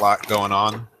 There's like a lot going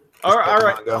on. All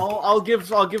right. I'll give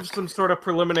some sort of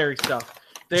preliminary stuff.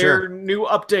 Their new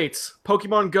updates,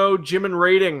 Pokemon Go gym and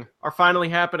rating, are finally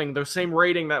happening. The same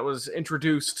rating that was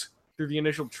introduced through the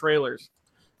initial trailers.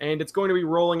 And it's going to be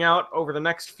rolling out over the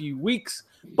next few weeks.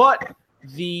 But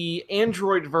the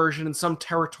Android version in some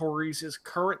territories is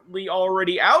currently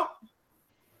already out.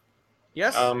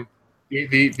 Yes?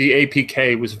 The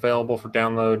APK was available for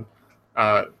download.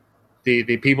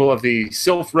 The people of the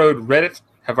Silph Road Reddit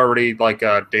have already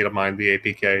data mined the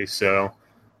APK, so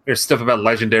there's stuff about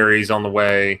legendaries on the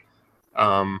way.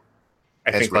 I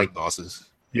think raid bosses.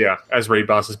 Yeah, as raid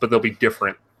bosses, but they'll be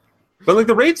different. But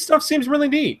the raid stuff seems really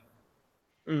neat.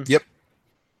 Yep.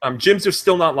 Gyms are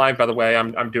still not live, by the way.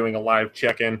 I'm doing a live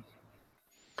check-in.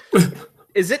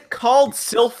 Is it called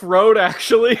Silph Road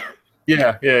actually?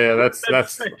 Yeah.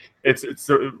 That's it's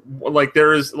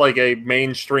there is a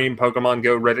mainstream Pokemon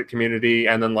Go Reddit community,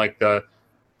 and then the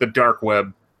dark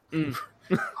web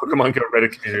Pokemon Go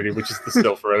Reddit community, which is the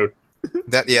Silph Road.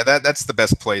 That's the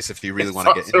best place if you really want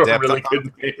to get in depth. Really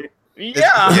good name. Yeah.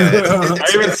 I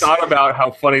even thought about how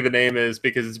funny the name is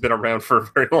because it's been around for a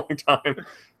very long time.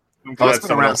 It's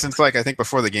been around since I think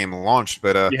before the game launched,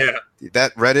 but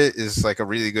that Reddit is a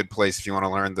really good place if you want to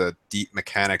learn the deep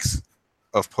mechanics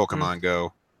of Pokemon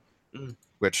Go,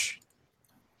 which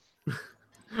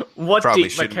what probably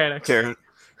deep mechanics? Care.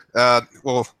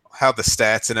 How the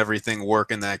stats and everything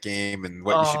work in that game and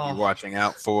what you should be watching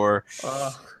out for.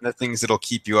 The things that'll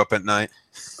keep you up at night.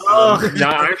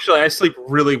 Actually, I sleep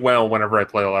really well whenever I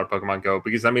play a lot of Pokemon Go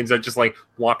because that means I just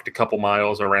walked a couple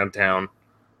miles around town.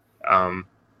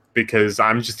 Because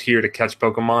I'm just here to catch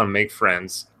Pokemon and make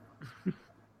friends.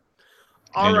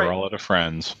 You're all out of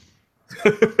friends.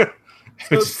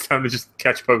 It's time to just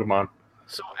catch Pokemon.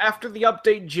 So after the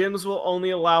update, gyms will only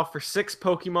allow for 6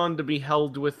 Pokemon to be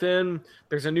held within.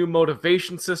 There's a new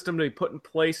motivation system to be put in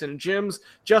place in gyms.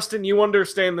 Justin, you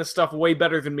understand this stuff way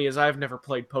better than me as I've never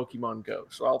played Pokemon Go,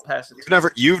 so I'll pass it.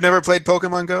 You've never played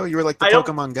Pokemon Go? You were the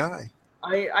Pokemon guy.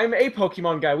 I'm a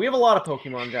Pokemon guy. We have a lot of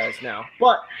Pokemon guys now.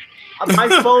 But my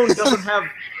phone doesn't have...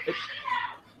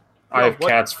 I have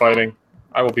cats fighting.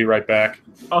 I will be right back.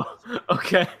 Oh,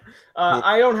 okay.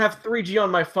 I don't have 3G on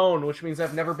my phone, which means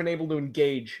I've never been able to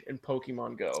engage in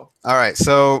Pokemon Go. All right,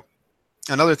 so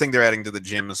another thing they're adding to the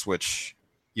gyms, which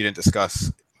you didn't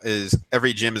discuss, is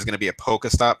every gym is going to be a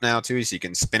Pokestop now too, so you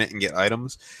can spin it and get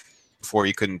items. Before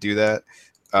you couldn't do that.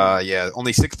 Yeah,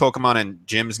 only 6 Pokemon in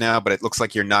gyms now, but it looks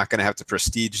like you're not going to have to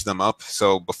prestige them up.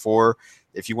 So before,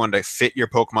 if you wanted to fit your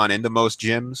Pokemon into most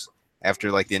gyms,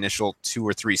 after like the initial 2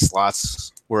 or 3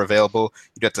 slots were available,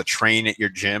 you'd have to train at your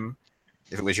gym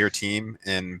if it was your team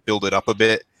and build it up a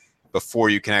bit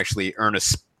before you can actually earn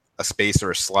a space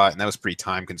or a slot, and that was pretty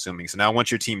time consuming. So now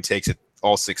once your team takes it,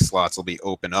 all 6 slots will be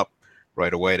open up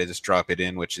right away to just drop it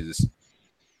in, which is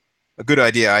a good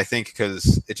idea, I think,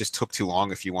 because it just took too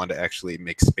long if you wanted to actually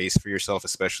make space for yourself,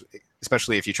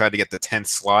 especially if you tried to get the 10th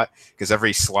slot, because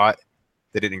every slot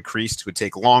that it increased would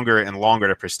take longer and longer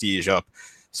to prestige up.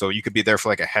 So you could be there for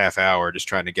like a half hour just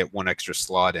trying to get one extra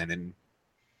slot in, and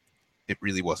it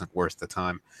really wasn't worth the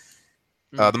time.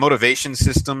 The motivation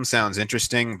system sounds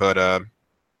interesting, but I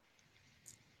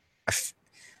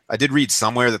did read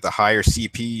somewhere that the higher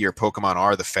CP your Pokemon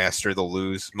are, the faster they'll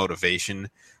lose motivation.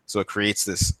 So it creates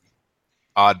this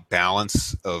odd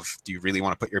balance of, do you really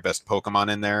want to put your best Pokemon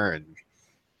in there? And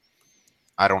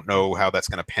I don't know how that's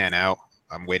going to pan out.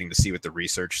 I'm waiting to see what the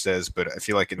research says, but I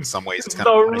feel like in some ways it's kind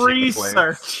of punishing the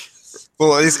player.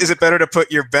 Well, is it better to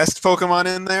put your best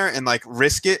Pokemon in there and like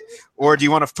risk it, or do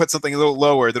you want to put something a little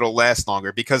lower that'll last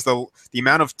longer? Because the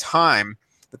amount of time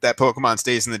that Pokemon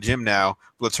stays in the gym now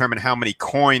will determine how many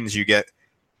coins you get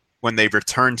when they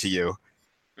return to you.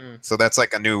 So that's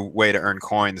like a new way to earn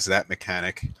coins, that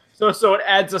mechanic. So it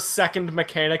adds a second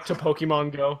mechanic to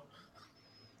Pokemon Go.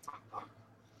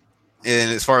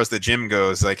 And as far as the gym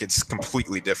goes, like, it's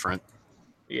completely different.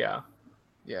 Yeah.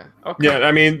 Okay. Yeah,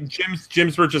 I mean,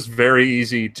 gyms were just very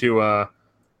easy to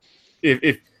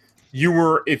if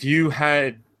you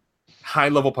had high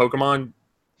level Pokemon,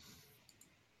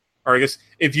 or I guess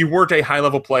if you weren't a high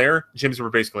level player, gyms were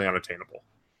basically unattainable.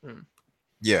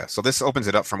 Yeah, so this opens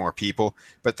it up for more people,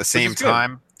 but at the same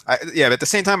time, I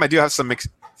do have some mixed.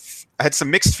 I had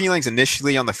some mixed feelings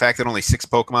initially on the fact that only 6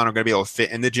 Pokemon are going to be able to fit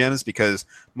in the gyms, because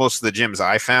most of the gyms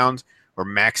I found were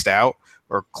maxed out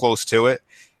or close to it.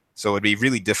 So it'd be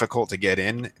really difficult to get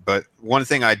in. But one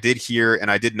thing I did hear,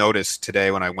 and I did notice today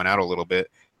when I went out a little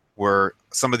bit, were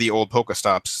some of the old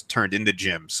Pokestops turned into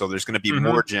gyms. So there's going to be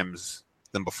more gyms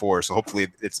than before. So hopefully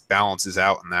it balances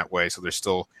out in that way. So there's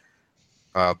still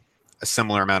a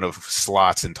similar amount of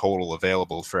slots in total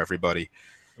available for everybody.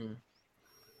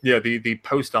 Yeah, the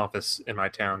post office in my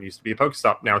town used to be a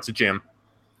Pokestop. Now it's a gym.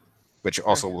 Which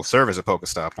also will serve as a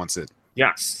Pokestop once it...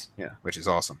 Yes. Yeah, which is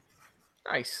awesome.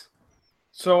 Nice.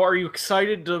 So are you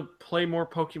excited to play more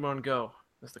Pokemon Go,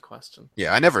 is the question.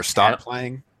 Yeah, I never stopped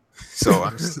playing, so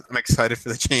I'm excited for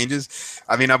the changes.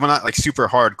 I mean, I'm not like super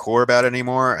hardcore about it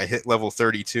anymore. I hit level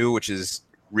 32, which is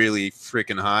really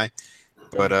freaking high.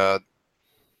 But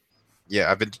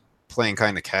yeah, I've been playing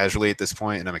kind of casually at this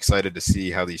point, and I'm excited to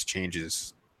see how these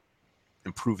changes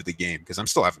improve the game, because I'm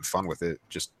still having fun with it,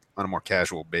 just on a more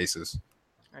casual basis.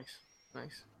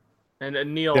 Nice. And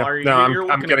Neil, yeah, are you? No,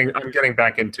 I'm getting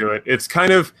back into it.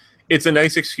 It's a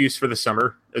nice excuse for the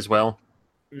summer as well.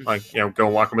 Like, go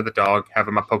walking with the dog,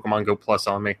 having my Pokemon Go Plus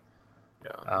on me.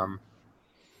 Yeah.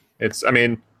 I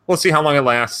mean, we'll see how long it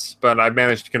lasts, but I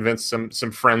managed to convince some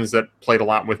friends that played a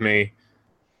lot with me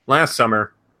last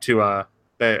summer to a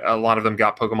lot of them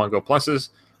got Pokemon Go Pluses.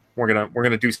 We're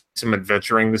gonna do some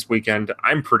adventuring this weekend.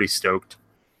 I'm pretty stoked.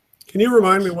 Can you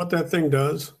remind me what that thing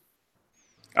does?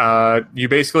 You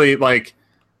basically, like,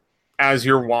 as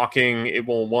you're walking, it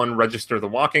will register the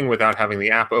walking without having the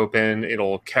app open.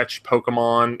 It'll catch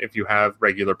Pokemon if you have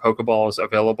regular Pokeballs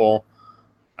available.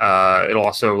 It'll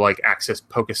also like access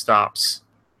Pokestops.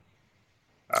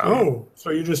 So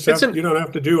you just you don't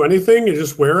have to do anything. You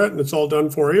just wear it and it's all done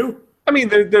for you. I mean,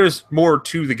 there's more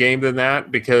to the game than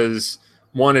that, because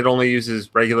one, it only uses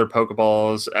regular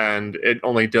Pokeballs, and it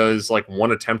only does like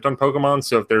one attempt on Pokemon.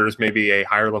 So if there's maybe a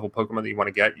higher level Pokemon that you want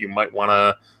to get, you might want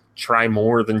to try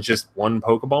more than just one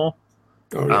Pokeball.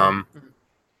 Oh, yeah.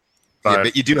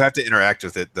 But you do have to interact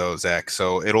with it though, Zach.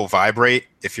 So it'll vibrate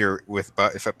if a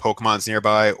Pokemon's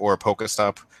nearby or a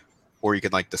Pokestop, or you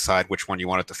can like decide which one you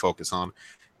want it to focus on,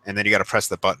 and then you got to press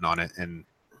the button on it, and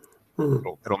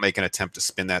it'll make an attempt to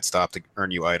spin that stop to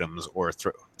earn you items or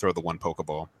throw the one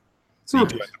Pokeball. So you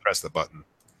do have to press the button.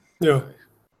 Yeah.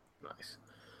 Nice.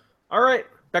 All right.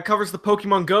 That covers the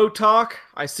Pokemon Go talk.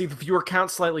 I see the viewer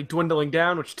count slightly dwindling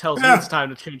down, which tells me it's time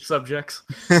to change subjects.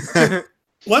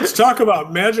 Let's talk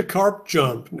about Magikarp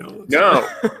Jump. No.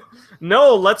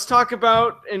 No, let's talk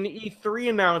about an E3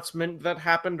 announcement that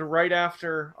happened right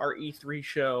after our E3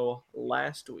 show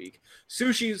last week.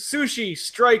 Sushi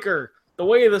Striker, The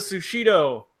Way of the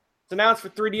Sushido. It's announced for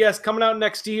 3DS, coming out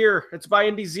next year. It's by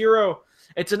Indie Zero.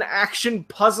 It's an action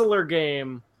puzzler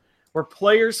game where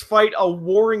players fight a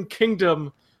warring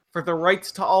kingdom for the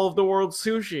rights to all of the world's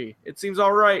sushi. It seems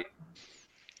all right.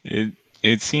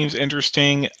 It seems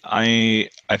interesting. I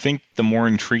think the more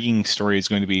intriguing story is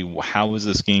going to be how is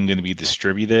this game going to be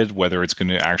distributed, whether it's going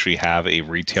to actually have a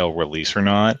retail release or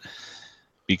not.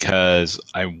 Because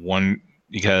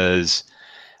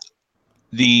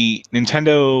the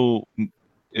Nintendo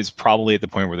is probably at the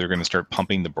point where they're going to start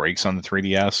pumping the brakes on the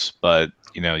 3DS, but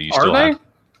you still have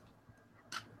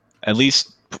at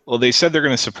least. Well, they said they're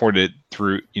going to support it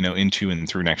through into and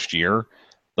through next year,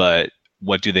 but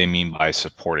what do they mean by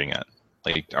supporting it?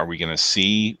 Like, are we going to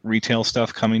see retail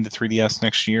stuff coming to 3DS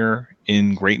next year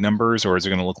in great numbers, or is it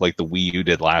going to look like the Wii U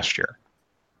did last year?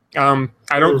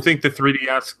 I don't think the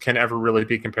 3DS can ever really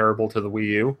be comparable to the Wii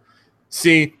U.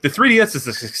 See, the 3DS is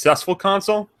a successful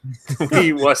console. The Wii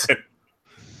U wasn't.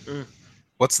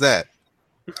 What's that?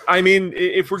 I mean,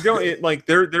 if we're going like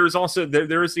there is also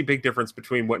there is a big difference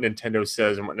between what Nintendo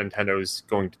says and what Nintendo is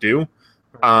going to do.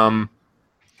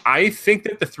 I think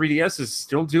that the 3DS is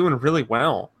still doing really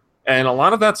well. And a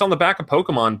lot of that's on the back of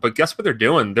Pokemon, but guess what they're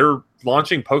doing? They're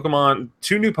launching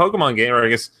two new Pokemon games, or I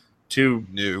guess two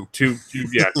new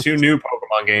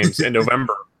Pokemon games in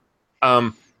November.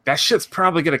 That shit's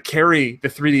probably going to carry the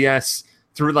 3DS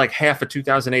through like half of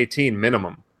 2018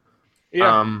 minimum.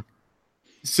 Yeah.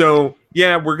 So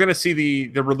yeah, we're going to see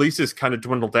the releases kind of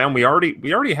dwindle down. We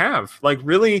already have. Like,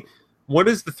 really, what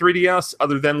is the 3DS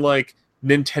other than like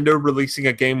Nintendo releasing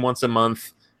a game once a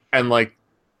month and like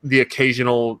the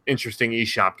occasional interesting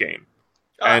eShop game?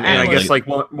 And I guess like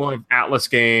we'll have Atlas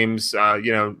games,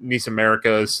 Nice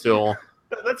America is still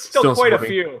that's still quite supporting. A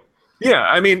few. Yeah,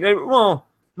 I mean,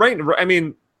 right. I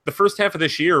mean, the first half of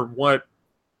this year,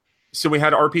 so we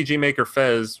had RPG Maker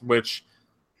Fez, which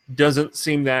doesn't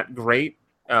seem that great.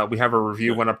 We have a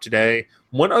review went up today.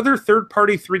 What other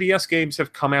third-party 3DS games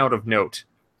have come out of note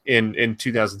in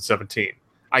 2017?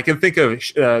 I can think of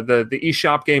the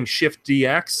eShop game Shift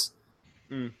DX.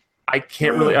 I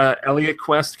can't really. Elliot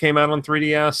Quest came out on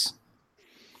 3DS.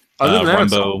 Other than that,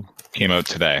 Rumbo came out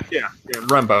today. Yeah,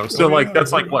 Rumbo. So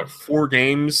that's like what, 4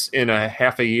 games in a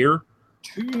half a year?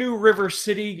 2 new River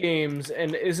City games,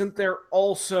 and isn't there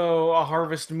also a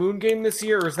Harvest Moon game this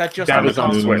year, or is that just that is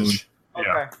on Switch? Okay.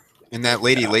 Yeah. And that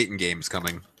Lady Layton game's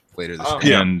coming later this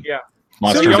year. And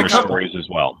Monster Hunter Stories as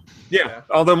well. Yeah,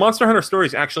 although Monster Hunter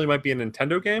Stories actually might be a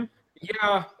Nintendo game.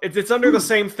 Yeah, it's under the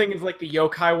same thing as like the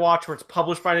Yokai Watch, where it's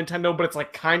published by Nintendo, but it's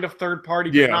like kind of third party,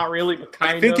 but not really, but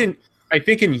kind of. I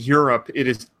think in Europe it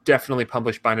is definitely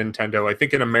published by Nintendo. I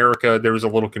think in America there was a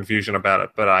little confusion about it,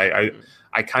 but I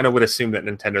kind of would assume that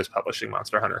Nintendo's publishing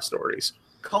Monster Hunter Stories.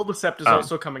 Cul-de-Cept is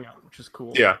also coming out, which is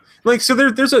cool. Yeah, like so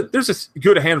there's a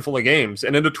good handful of games,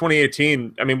 and into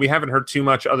 2018, I mean, we haven't heard too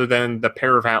much other than the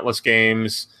pair of Atlas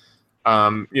games,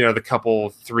 the couple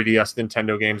 3DS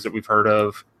Nintendo games that we've heard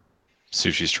of.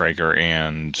 Sushi Striker,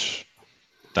 and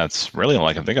that's really all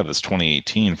I can think of. This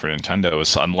 2018 for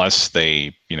Nintendo, unless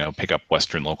they pick up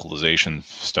Western localization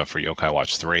stuff for Yokai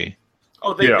Watch 3.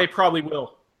 Oh, they probably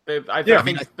will. I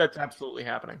think that's absolutely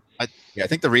happening. I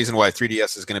think the reason why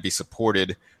 3DS is going to be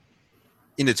supported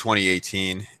into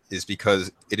 2018 is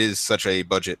because it is such a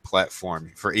budget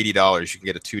platform. For $80, you can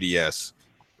get a 2DS,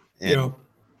 and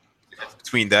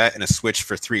between that and a Switch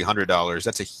for $300,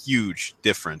 that's a huge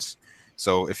difference.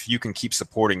 So if you can keep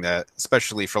supporting that,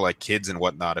 especially for like kids and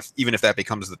whatnot, even if that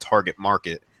becomes the target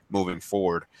market moving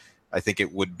forward, I think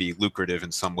it would be lucrative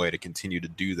in some way to continue to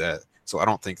do that. So I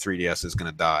don't think 3DS is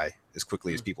going to die as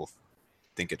quickly as people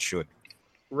think it should.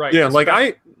 Right. Yeah,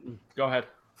 go ahead.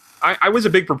 I was a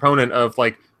big proponent of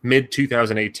like mid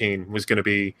 2018 was going to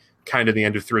be kind of the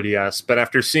end of 3DS, but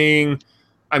after seeing,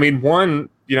 I mean,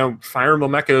 Fire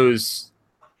Emblem Echoes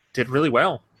did really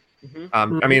well. I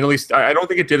mean, at least I don't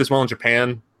think it did as well in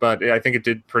Japan, but I think it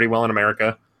did pretty well in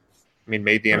America. I mean,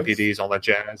 made the MPDs, all that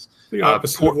jazz. The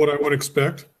opposite of what I would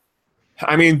expect.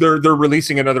 I mean, they're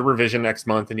releasing another revision next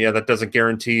month, and that doesn't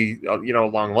guarantee a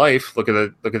long life. Look at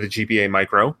the GBA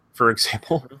Micro, for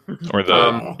example, or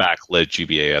the backlit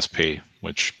GBA SP,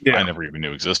 which I never even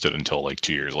knew existed until like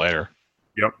 2 years later.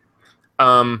 Yep.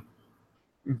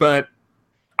 But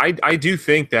I do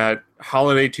think that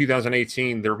holiday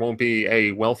 2018 there won't be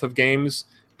a wealth of games,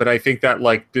 but I think that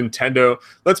like Nintendo,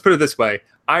 let's put it this way,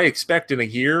 I expect in a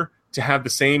year to have the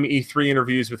same E3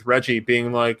 interviews with Reggie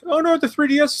being like, oh no, the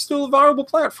 3DS is still a viable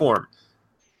platform.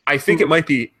 I think it might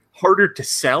be harder to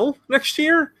sell next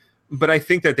year, but I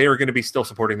think that they are going to be still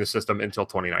supporting the system until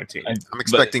 2019. I'm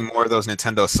expecting more of those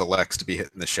Nintendo Selects to be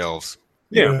hitting the shelves.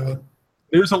 Yeah.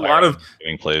 There's a lot of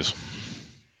plays.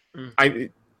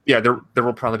 There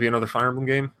will probably be another Fire Emblem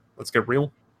game. Let's get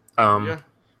real. And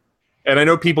I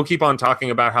know people keep on talking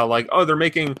about how they're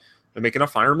making a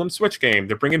Fire Emblem Switch game.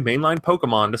 They're bringing mainline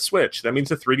Pokemon to Switch. That means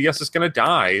the 3DS is going to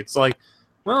die. It's like,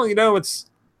 well, it's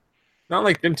not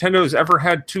like Nintendo's ever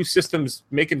had two systems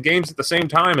making games at the same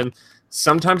time. And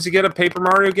sometimes you get a Paper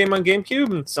Mario game on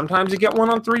GameCube, and sometimes you get one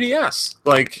on 3DS.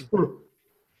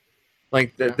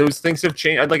 Those things have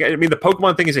changed. The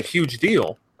Pokemon thing is a huge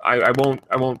deal. I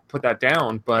won't put that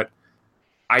down, but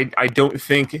I don't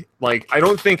think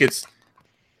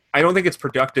it's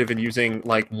productive in using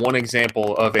one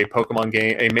example of a Pokemon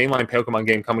game, a mainline Pokemon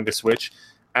game coming to Switch,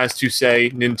 as to say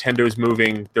Nintendo's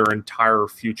moving their entire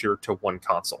future to one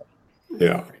console.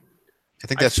 Yeah, I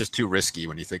think that's just too risky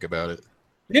when you think about it.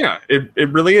 Yeah, it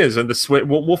really is, and the Switch.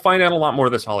 We'll find out a lot more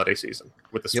this holiday season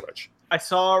with the Switch. I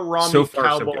saw Raw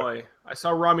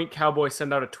Meat Cowboy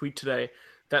send out a tweet today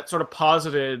that sort of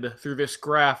posited through this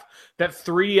graph that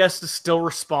 3DS is still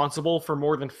responsible for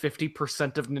more than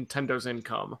 50% of Nintendo's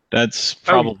income. That's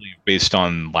probably based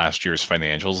on last year's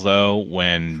financials, though,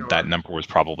 when that number was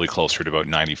probably closer to about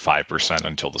 95%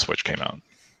 until the Switch came out.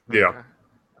 Yeah,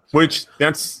 which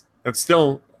that's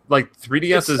still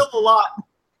 3DS it's still a lot.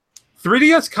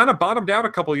 3DS kind of bottomed out a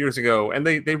couple years ago, and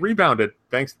they rebounded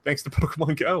thanks to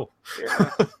Pokemon Go.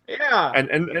 Yeah.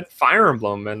 and Fire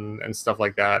Emblem and stuff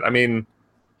like that. I mean,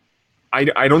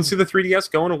 I don't see the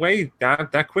 3DS going away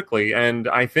that quickly, and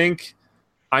I think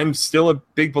I'm still a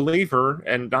big believer,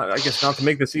 and I guess not to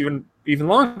make this even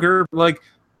longer,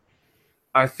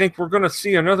 I think we're going to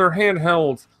see another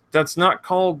handheld that's not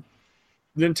called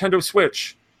Nintendo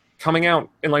Switch coming out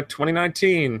in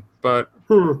 2019, but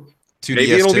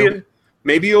 2DS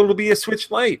maybe it'll be a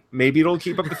Switch Lite. Maybe it'll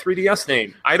keep up the 3DS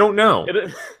name. I don't know.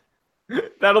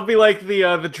 That'll be like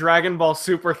the Dragon Ball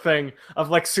Super thing of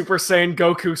Super Saiyan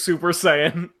Goku Super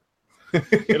Saiyan.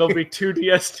 It'll be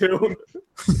 2DS2.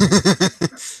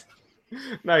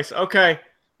 Nice. Okay.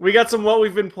 We got some what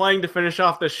we've been playing to finish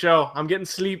off this show. I'm getting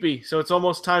sleepy, so it's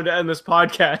almost time to end this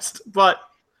podcast. But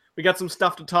we got some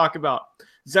stuff to talk about.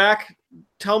 Zach,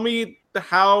 tell me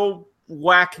how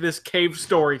whack this Cave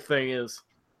Story thing is.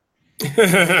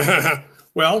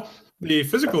 Well, the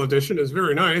physical edition is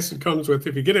very nice. It comes with,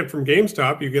 if you get it from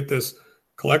GameStop, you get this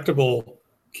collectible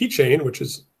keychain, which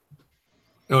is,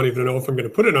 I don't even know if I'm going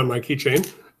to put it on my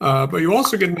keychain. But you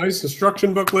also get a nice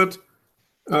instruction booklet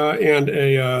and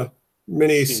a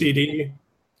mini CD.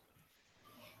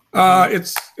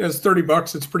 It's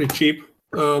 $30. It's pretty cheap.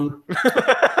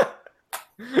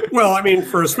 Well, I mean,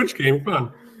 for a Switch game, come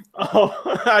on.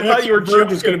 Oh, I thought you were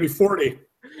joking. It's going to be $40.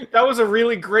 That was a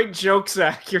really great joke,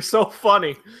 Zach. You're so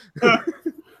funny. Well,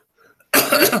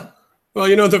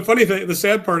 the funny thing, the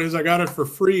sad part is I got it for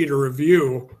free to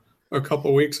review a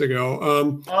couple weeks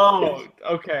ago.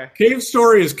 Okay. Cave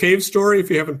Story is Cave Story. If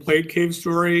you haven't played Cave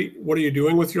Story, what are you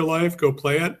doing with your life? Go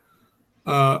play it.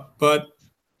 But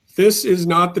this is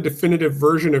not the definitive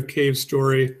version of Cave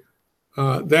Story.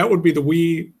 That would be the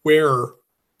WiiWare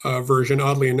version,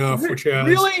 oddly enough, which has...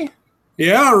 Really?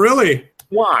 Yeah, really.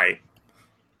 Why?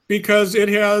 Because it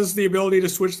has the ability to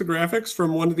switch the graphics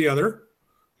from one to the other,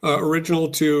 original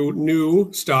to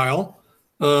new style.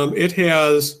 I think it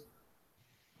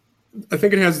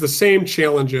has the same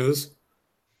challenges,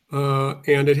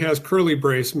 and it has curly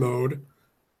brace mode.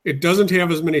 It doesn't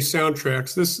have as many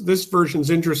soundtracks. This version's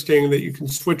interesting that you can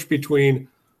switch between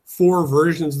 4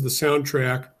 versions of the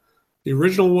soundtrack. The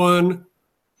original one,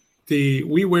 the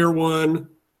WiiWare one,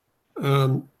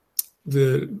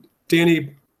 the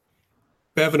Danny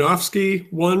Bavinovsky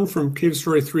one from Cave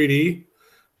Story 3D,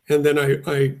 and then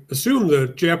I assume the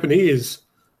Japanese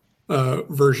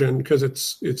version, because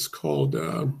it's called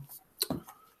I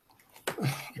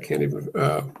can't even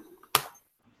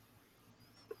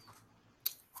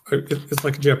it's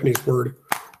like a Japanese word,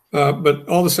 but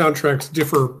all the soundtracks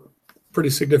differ pretty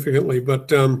significantly. But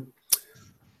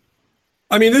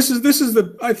I mean, this is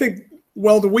the, I think,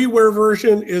 well, the WiiWare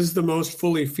version is the most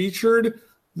fully featured.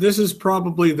 This is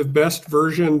probably the best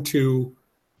version to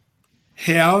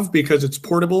have because it's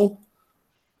portable,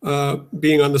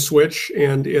 being on the Switch,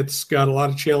 and it's got a lot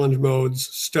of challenge modes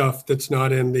stuff that's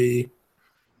not in the,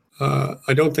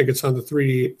 I don't think it's on the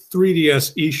 3DS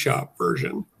eShop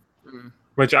version.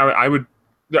 Which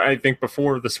I think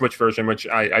before the Switch version, which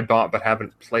I bought but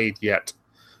haven't played yet,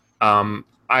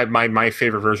 my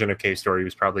favorite version of Cave Story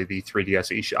was probably the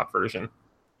 3DS eShop version.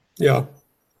 Yeah.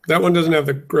 That one doesn't have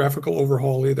the graphical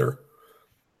overhaul either.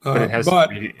 But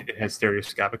it has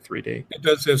stereoscopic 3D. It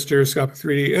does have stereoscopic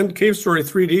 3D, and Cave Story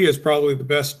 3D is probably the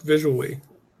best visually.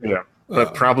 Yeah,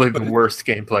 but probably the worst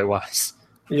gameplay wise.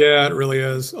 Yeah, it really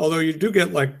is. Although you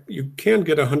can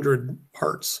get 100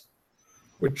 hearts,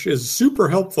 which is super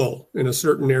helpful in a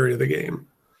certain area of the game.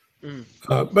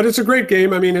 But it's a great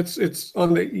game. I mean, it's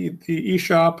on the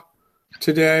eShop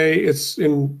today. It's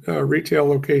in retail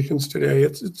locations today.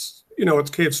 It's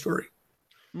Cave Story.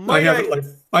 I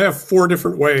have 4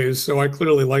 different ways, so I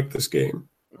clearly like this game.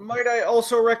 Might I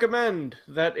also recommend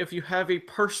that if you have a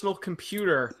personal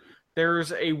computer,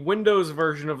 there's a Windows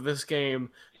version of this game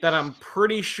that I'm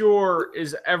pretty sure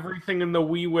is everything in the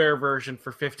WiiWare version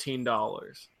for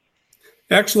 $15.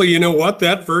 Actually, you know what?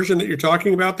 That version that you're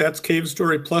talking about, that's Cave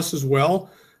Story Plus as well.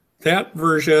 That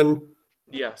version,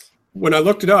 yes, when I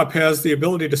looked it up, has the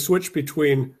ability to switch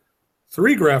between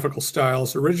 3 graphical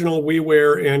styles: original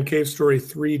WiiWare and Cave Story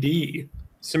 3D.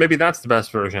 So maybe that's the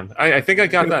best version. I think I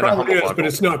got that. It probably is, but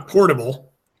it's not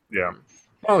portable. Yeah.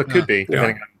 Well, it could be,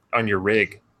 depending on your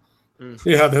rig.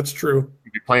 Yeah, that's true.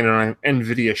 You'd be playing it on an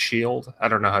NVIDIA Shield. I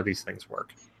don't know how these things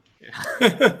work.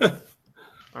 Yeah.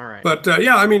 All right. But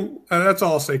I mean, that's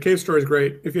all I'll say. Cave Story is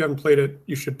great. If you haven't played it,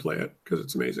 you should play it because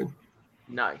it's amazing.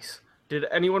 Nice. Did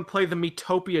anyone play the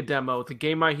Miitopia demo, the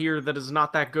game I hear that is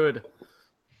not that good?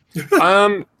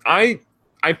 I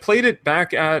played it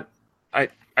back at I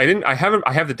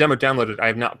have the demo downloaded. I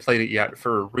have not played it yet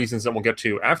for reasons that we'll get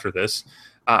to after this.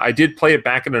 I did play it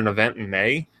back at an event in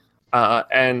May,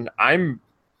 and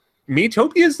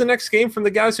Miitopia is the next game from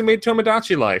the guys who made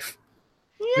Tomodachi Life.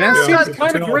 Yeah, that seems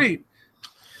kind of great.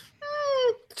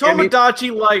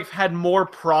 Tomodachi Life had more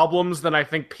problems than I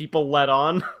think people let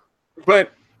on.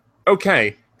 But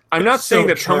okay, I'm not saying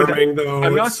that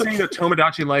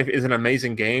Tomodachi Life is an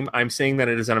amazing game. I'm saying that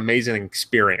it is an amazing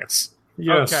experience.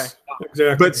 Yes, okay.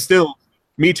 Exactly. But still,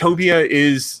 Miitopia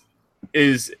is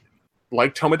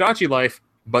like Tomodachi Life,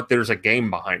 but there's a game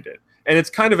behind it. And it's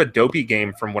kind of a dopey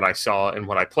game from what I saw and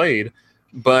what I played,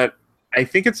 but I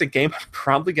think it's a game I'm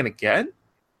probably going to get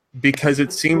because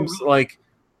it seems like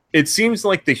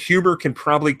the humor can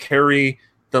probably carry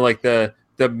the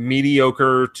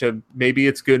mediocre to maybe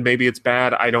it's good, maybe it's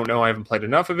bad. I don't know. I haven't played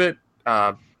enough of it.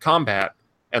 Combat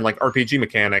and like RPG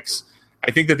mechanics. I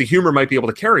think that the humor might be able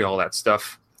to carry all that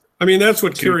stuff. I mean, that's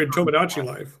what carried Tomodachi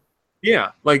Life.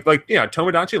 Yeah,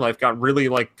 Tomodachi Life got really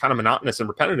kind of monotonous and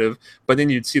repetitive, but then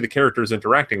you'd see the characters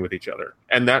interacting with each other,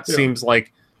 and that seems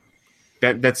like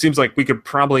that seems like we could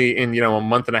probably in a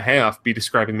month and a half be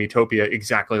describing Miitopia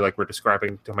exactly like we're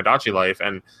describing Tomodachi Life.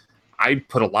 And I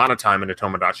put a lot of time into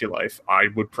Tomodachi Life. I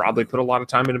would probably put a lot of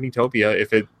time into Miitopia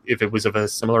if it was of a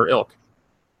similar ilk.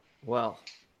 Well,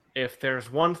 if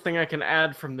there's one thing I can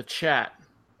add from the chat,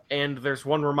 and there's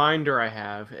one reminder I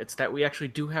have, it's that we actually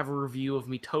do have a review of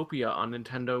Miitopia on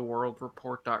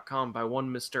NintendoWorldReport.com by one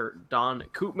Mr. Don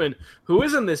Koopman, who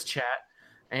is in this chat,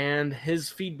 and his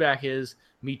feedback is,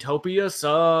 Miitopia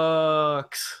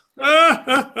sucks.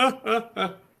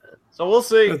 So we'll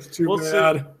see. That's too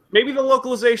bad. See. Maybe the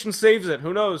localization saves it.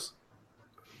 Who knows?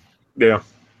 Yeah.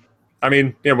 I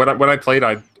mean, when I played,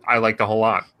 I liked a whole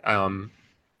lot.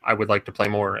 I would like to play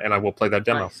more, and I will play that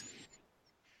demo. Nice.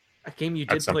 A game you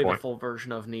did play the full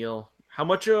version of, Neil. How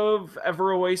much of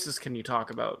Ever Oasis can you talk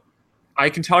about? I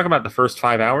can talk about the first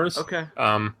 5 hours. Okay.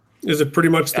 Is it pretty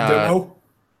much the demo?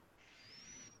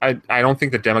 I don't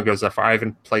think the demo goes that far. I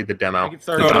haven't played the demo.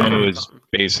 The demo is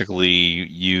basically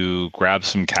you grab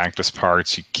some cactus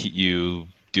parts, you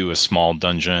do a small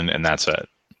dungeon, and that's it.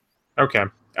 Okay.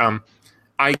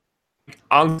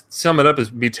 I'll sum it up as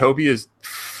Miitopia is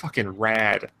fucking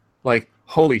rad. Like,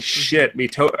 holy shit,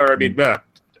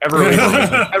 Ever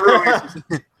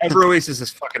Oasis is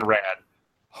fucking rad.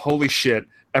 Holy shit,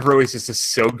 Ever Oasis is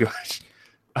so good.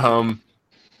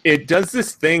 It does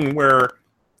this thing where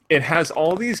it has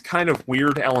all these kind of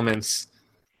weird elements.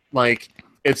 Like,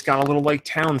 it's got a little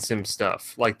town sim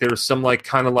stuff. Like, there's some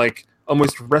kind of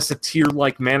almost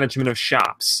recettear management of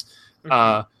shops.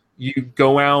 You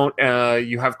go out,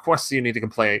 you have quests that you need to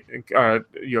complete.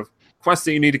 You have quests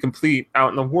that you need to complete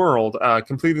out in the world.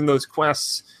 Completing those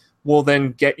quests will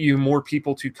then get you more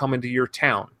people to come into your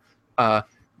town.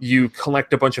 You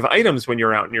collect a bunch of items when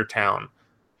you're out in your town.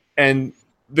 And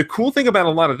the cool thing about a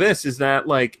lot of this is that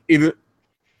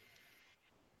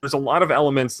there's a lot of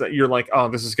elements that you're like, oh,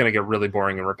 this is going to get really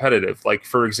boring and repetitive. Like,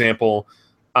 for example,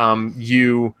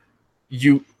 you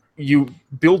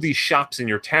build these shops in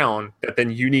your town that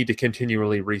then you need to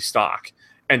continually restock.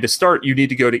 And to start, you need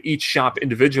to go to each shop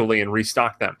individually and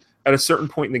restock them. At a certain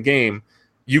point in the game,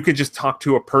 you could just talk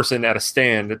to a person at a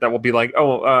stand that will be like,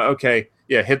 okay,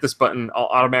 yeah, hit this button. I'll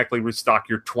automatically restock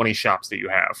your 20 shops that you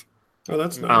have. Oh,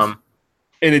 that's nice.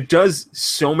 And it does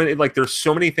so many, like, there's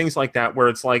so many things like that where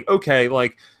it's like, okay,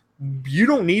 like, you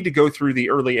don't need to go through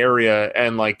the early area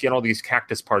and, like, get all these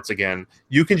cactus parts again.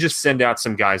 You can just send out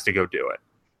some guys to go do it.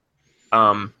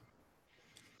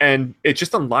 And it's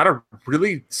just a lot of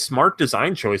really smart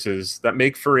design choices that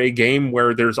make for a game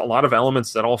where there's a lot of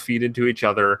elements that all feed into each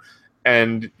other.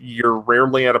 And you're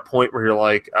rarely at a point where you're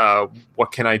like,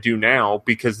 what can I do now?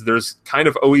 Because there's kind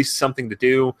of always something to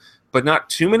do, but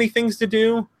not too many things to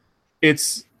do.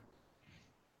 It's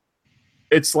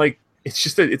a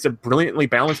brilliantly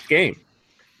balanced game.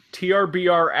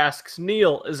 TRBR asks,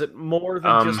 Neil, is it more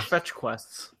than just fetch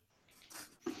quests?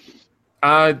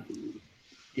 Yeah.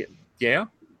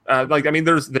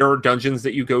 There are dungeons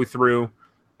that you go through.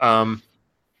 I'm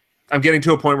getting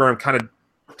to a point where I'm kind of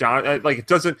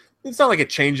it's not like it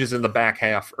changes in the back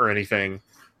half or anything.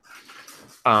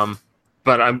 But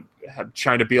I'm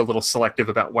trying to be a little selective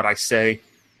about what I say.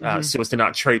 So as to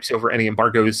not traipse over any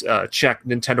embargoes. Check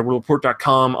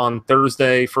NintendoWorldReport.com on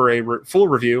Thursday for a full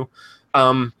review.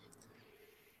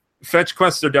 Fetch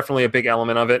quests are definitely a big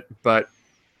element of it, but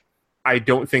I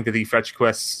don't think that the fetch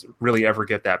quests really ever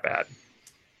get that bad.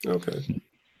 Okay.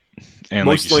 And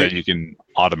like you said, you can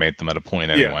automate them at a point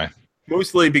anyway. Yeah,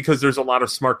 mostly because there's a lot of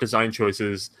smart design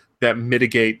choices that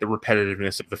mitigate the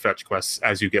repetitiveness of the fetch quests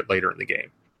as you get later in the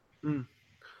game.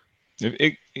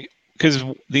 Because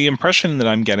the impression that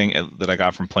I'm getting, that I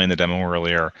got from playing the demo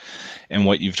earlier, and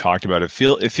what you've talked about, it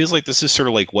feels like this is sort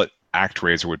of like what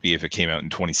ActRaiser would be if it came out in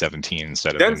 2017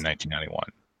 instead of in 1991.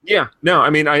 Yeah, no,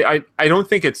 I mean, I don't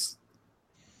think it's.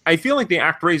 I feel like the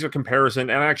ActRaiser comparison,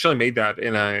 and I actually made that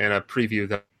in a preview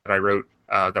that I wrote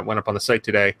that went up on the site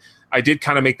today. I did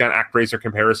kind of make that ActRaiser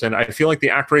comparison. I feel like the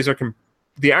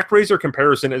ActRaiser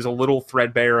comparison is a little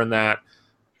threadbare in that,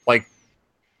 like,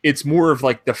 it's more of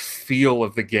like the feel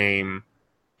of the game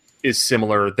is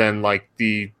similar than like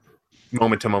the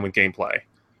moment-to-moment gameplay.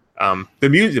 The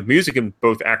music in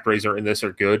both ActRaiser and this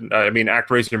are good. I mean,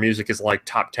 ActRaiser music is like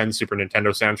top 10 Super Nintendo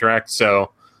soundtrack, so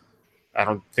I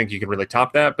don't think you can really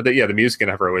top that. But the music in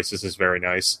Ever Oasis is very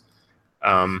nice.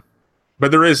 But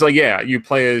there is you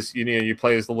play as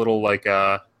the little like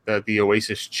the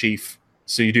Oasis chief,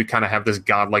 so you do kind of have this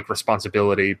godlike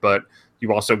responsibility, but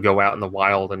you also go out in the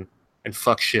wild and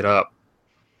fuck shit up.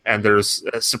 And there's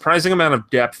a surprising amount of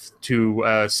depth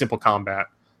to simple combat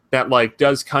that like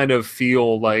does kind of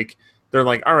feel like they're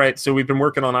like, all right, so we've been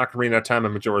working on Ocarina of Time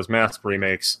and Majora's Mask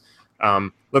remakes.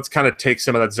 Let's kind of take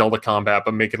some of that Zelda combat,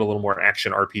 but make it a little more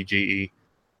action RPG-y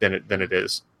than it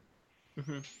is.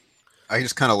 Mm-hmm. I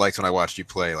just kind of liked when I watched you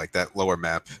play. Like that lower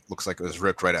map looks like it was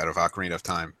ripped right out of Ocarina of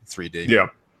Time 3D. Yeah,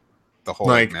 the whole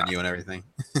menu and everything.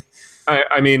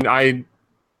 I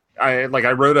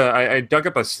dug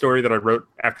up a story that I wrote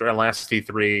after last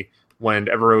T3 when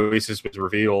Ever Oasis was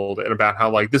revealed, and about how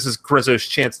like this is Grezzo's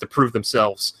chance to prove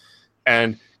themselves,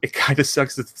 and it kind of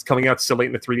sucks that it's coming out so late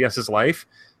in the 3DS's life,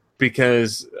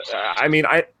 because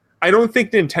I don't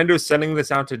think Nintendo's sending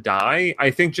this out to die. I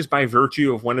think just by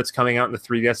virtue of when it's coming out in the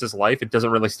 3DS's life, it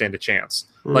doesn't really stand a chance.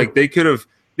 Like they could have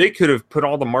put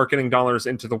all the marketing dollars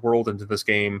into the world into this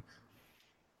game.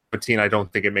 But I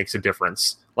don't think it makes a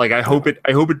difference. Like I hope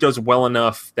it does well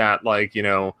enough that like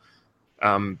the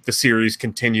series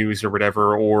continues or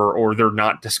whatever, or they're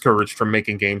not discouraged from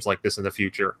making games like this in the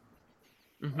future.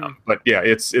 Mm-hmm. But yeah,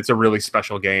 it's a really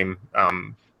special game.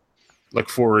 Look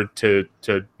forward to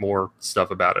more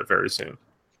stuff about it very soon.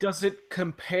 Does it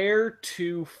compare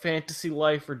to Fantasy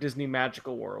Life or Disney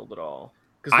Magical World at all?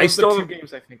 Because those are the two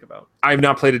games I think about. I've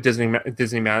not played a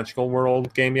Disney Magical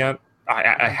World game yet.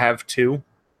 I have two,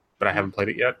 but I haven't played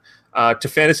it yet. To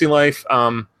Fantasy Life,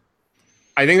 I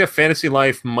think that Fantasy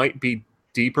Life might be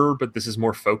deeper, but this is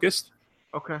more focused.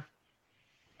 Okay.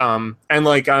 And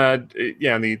like,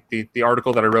 the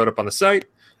article that I wrote up on the site,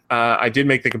 I did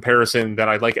make the comparison that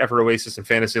I like Ever Oasis and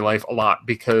Fantasy Life a lot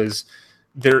because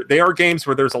they are games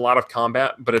where there's a lot of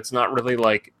combat, but it's not really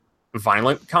like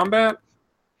violent combat,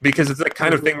 because it's that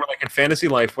kind of thing where like in Fantasy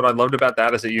Life, what I loved about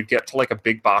that is that you'd get to like a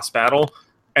big boss battle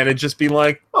and it'd just be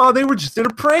like, oh, they were just in a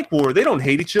prank war. They don't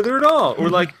hate each other at all. Or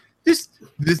like, this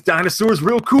dinosaur is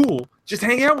real cool. Just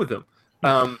hang out with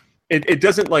them. It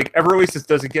doesn't like Ever Oasis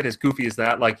doesn't get as goofy as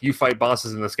that. Like you fight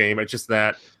bosses in this game. It's just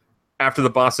that after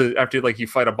like you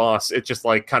fight a boss, it just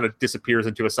like kind of disappears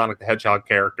into a Sonic the Hedgehog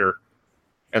character.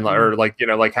 And or like,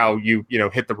 like how you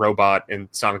hit the robot in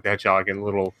Sonic the Hedgehog and the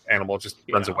little animal just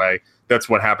runs away. That's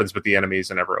what happens with the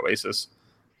enemies in Ever Oasis.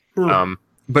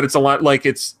 But it's a lot like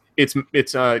it's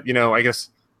I guess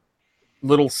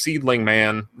little seedling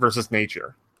man versus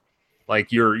nature.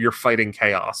 Like you're fighting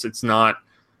chaos. It's not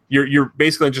you're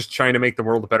basically just trying to make the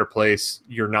world a better place.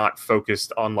 You're not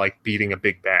focused on like beating a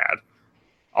big bad.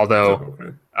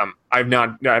 Although I've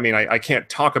not. I mean, I can't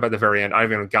talk about the very end. I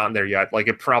haven't gotten there yet. Like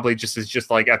it probably just is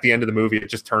just like at the end of the movie, it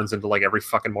just turns into like every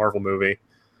fucking Marvel movie.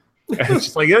 And it's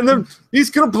just like, and then he's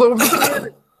gonna blow up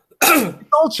the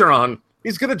Ultron.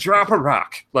 He's gonna drop a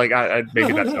rock. Like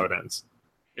maybe that's how it ends.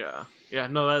 Yeah.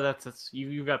 No, that's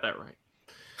you got that right.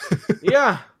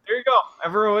 Yeah, there you go.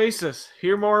 Ever Oasis.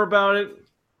 Hear more about it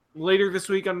later this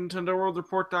week on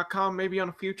NintendoWorldReport.com. Maybe on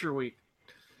a future week.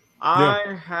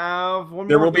 I have one more.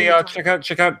 There will be check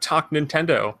out Talk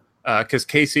Nintendo because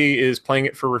Casey is playing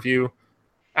it for review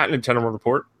at Nintendo World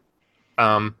Report.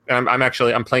 And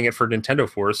I'm playing it for Nintendo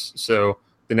Force. So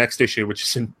the next issue, which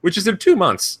is in 2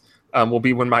 months, will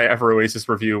be when my Ever Oasis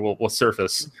review will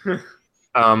surface.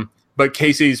 But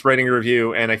Casey's writing a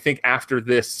review, and I think after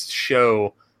this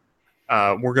show,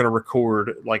 we're going to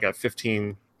record like a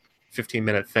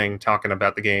 15-minute thing talking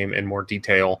about the game in more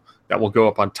detail that will go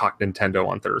up on Talk Nintendo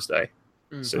on Thursday.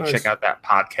 So nice. Check out that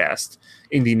podcast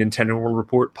in the Nintendo World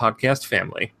Report podcast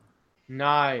family.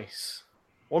 Nice.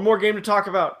 One more game to talk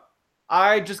about.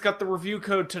 I just got the review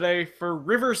code today for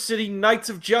River City Knights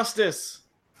of Justice,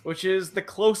 which is the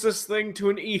closest thing to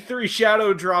an E3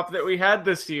 shadow drop that we had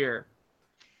this year.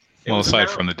 Well, aside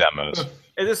from the demos.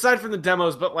 Aside from the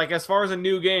demos, but like as far as a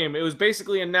new game, it was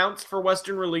basically announced for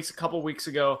Western release a couple weeks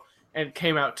ago, and it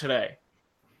came out today,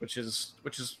 which is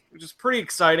pretty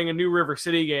exciting. A new River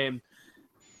City game,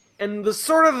 and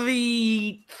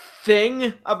the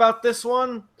thing about this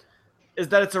one is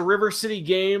that it's a River City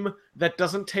game that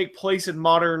doesn't take place in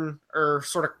modern or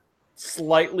sort of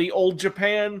slightly old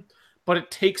Japan, but it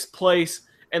takes place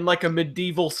in like a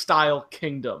medieval style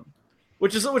kingdom.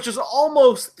 Which is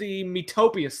almost the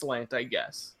Metopia slant, I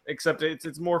guess, except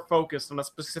it's more focused on a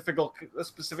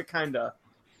specific kind of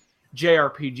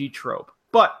JRPG trope.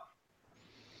 But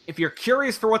if you're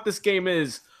curious for what this game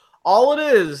is, all it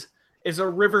is a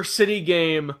River City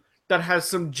game that has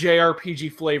some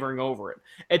JRPG flavoring over it.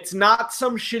 It's not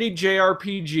some shitty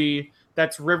JRPG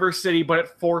that's River City, but it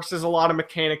forces a lot of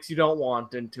mechanics you don't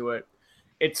want into it.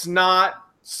 It's not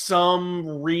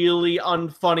some really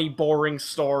unfunny, boring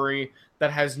story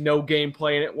that has no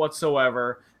gameplay in it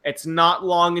whatsoever. It's not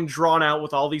long and drawn out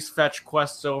with all these fetch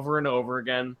quests over and over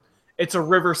again. It's a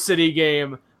River City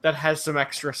game that has some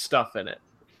extra stuff in it.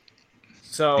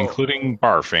 So, including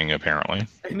barfing, apparently.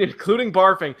 And including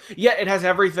barfing. Yeah, it has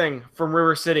everything from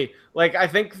River City. Like, I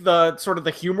think the sort of the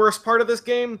humorous part of this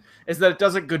game is that it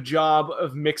does a good job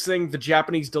of mixing the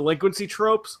Japanese delinquency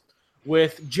tropes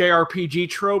with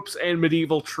JRPG tropes and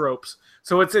medieval tropes.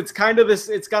 So it's kind of this,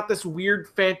 it's got this weird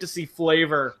fantasy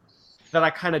flavor that I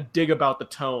kind of dig about the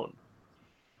tone.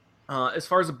 As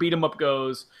far as a beat 'em up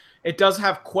goes, it does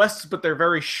have quests, but they're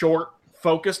very short,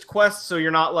 focused quests, so you're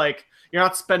not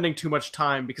spending too much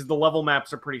time because the level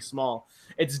maps are pretty small.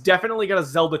 It's definitely got a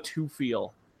Zelda 2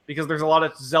 feel because there's a lot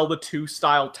of Zelda 2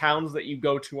 style towns that you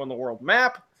go to on the world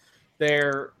map.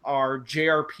 There are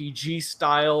JRPG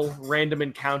style random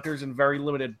encounters in very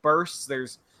limited bursts.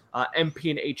 There's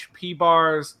MP and HP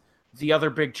bars. The other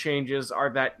big changes are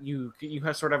that you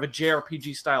have sort of a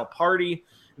JRPG style party.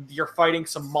 You're fighting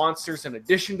some monsters in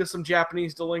addition to some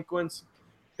Japanese delinquents.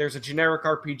 There's a generic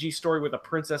RPG story with a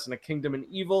princess and a kingdom and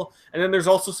evil. And then there's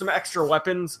also some extra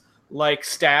weapons like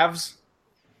staves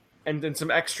and then some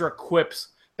extra quips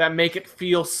that make it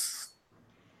feel...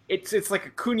 It's like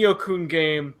a Kunio-kun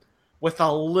game with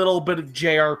a little bit of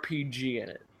JRPG in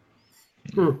it.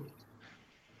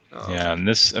 Yeah, and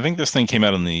I think this thing came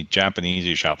out in the Japanese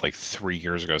eShop like 3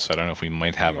 years ago, so I don't know if we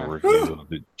might have a review of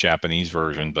the Japanese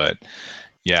version, but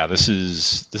yeah, this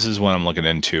is what I'm looking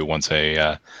into once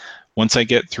I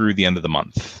get through the end of the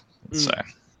month. Let's say.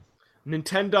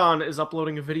 Nintendon is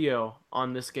uploading a video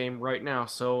on this game right now,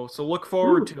 so look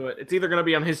forward to it. It's either going to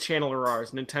be on his channel or ours,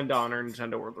 Nintendon or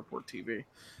Nintendo World Report TV.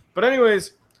 But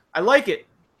anyways, I like it.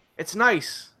 It's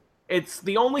nice.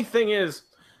 The only thing is,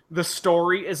 the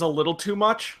story is a little too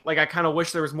much. Like, I kind of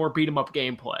wish there was more beat-em-up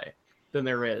gameplay than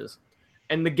there is.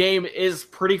 And the game is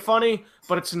pretty funny,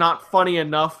 but it's not funny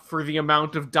enough for the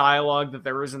amount of dialogue that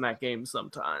there is in that game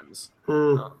sometimes.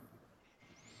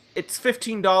 It's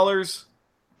 $15.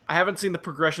 I haven't seen the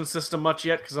progression system much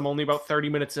yet because I'm only about 30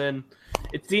 minutes in.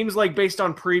 It seems like, based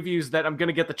on previews, that I'm going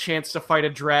to get the chance to fight a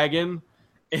dragon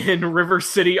in River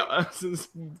City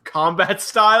combat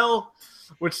style,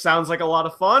 which sounds like a lot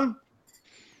of fun.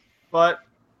 But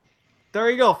there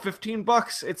you go,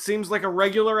 $15. It seems like a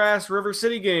regular-ass River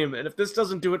City game, and if this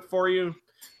doesn't do it for you,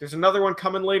 there's another one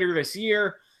coming later this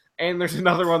year, and there's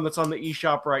another one that's on the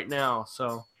eShop right now.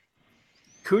 So,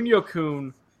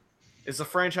 Kunio-kun is a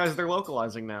franchise they're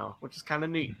localizing now, which is kind of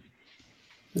neat.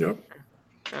 Yep.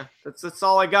 Yeah, that's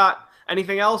all I got.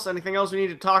 Anything else? Anything else we need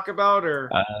to talk about? Or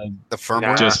The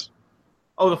firmware.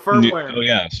 the firmware. Oh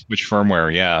yeah, Switch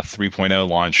firmware. Yeah, 3.0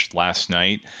 launched last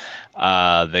night.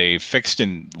 They fixed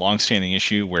a long-standing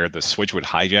issue where the Switch would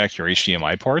hijack your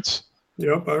HDMI ports.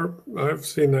 Yep, I've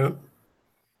seen that.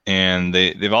 And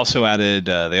they've also added.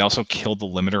 They also killed the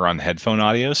limiter on headphone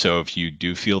audio. So if you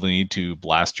do feel the need to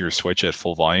blast your Switch at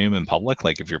full volume in public,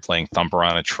 like if you're playing Thumper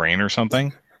on a train or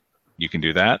something, you can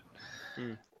do that.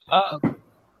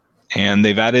 And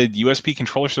they've added USB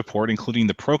controller support, including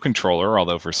the Pro Controller,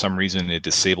 although for some reason it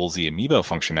disables the Amiibo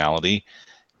functionality.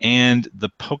 And the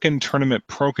Pokken Tournament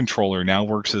Pro Controller now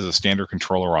works as a standard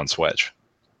controller on Switch.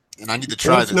 And I need to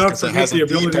try this because it has the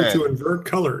ability D-pad. to invert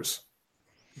colors.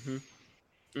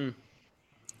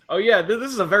 Oh yeah,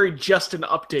 this is a very Justin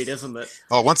update, isn't it?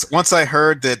 Oh, once I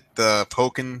heard that the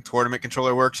Pokken Tournament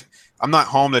controller works, I'm not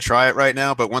home to try it right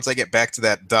now, but once I get back to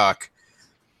that dock,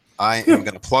 I am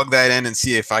going to plug that in and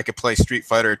see if I could play Street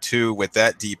Fighter 2 with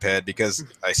that D-pad, because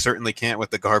I certainly can't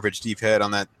with the garbage D-pad on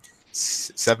that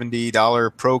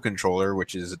 $70 Pro controller,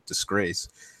 which is a disgrace.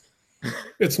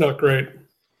 It's not great.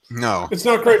 No. It's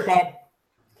not great, Bob.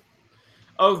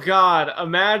 Oh God,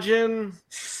 imagine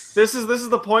this is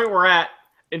the point we're at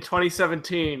in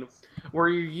 2017, where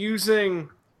you're using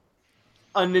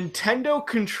a Nintendo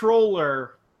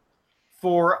controller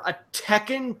for a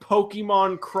Tekken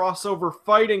Pokemon crossover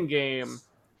fighting game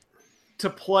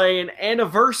to play an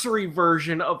anniversary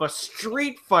version of a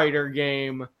Street Fighter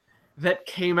game that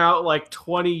came out like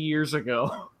 20 years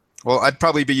ago. Well, I'd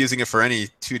probably be using it for any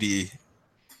 2D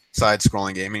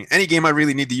side-scrolling game. I mean, any game I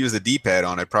really need to use the D-pad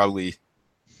on, I'd probably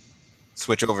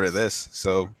switch over to this.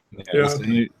 So Yeah.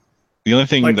 The only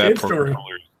thing Like that Kid Pro Story.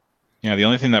 Controller, the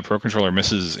only thing that Pro Controller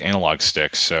misses is analog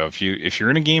sticks. So if you're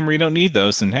in a game where you don't need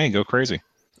those, then hey, go crazy.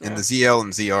 And the ZL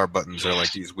and ZR buttons are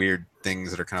like these weird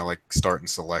things that are kind of like start and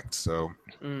select. So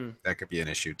that could be an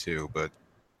issue too. But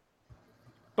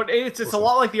it's a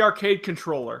lot like the arcade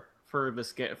controller for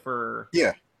this game for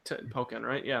Pokken,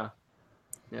 right? Yeah,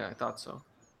 I thought so.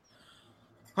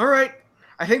 All right,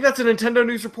 I think that's a Nintendo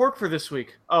news report for this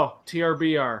week. Oh,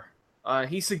 TRBR.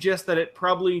 He suggests that it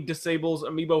probably disables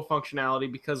Amiibo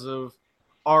functionality because of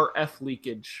RF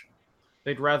leakage.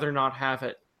 They'd rather not have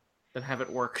it than have it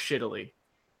work shittily,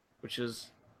 which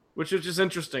is just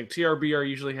interesting. TRBR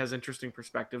usually has interesting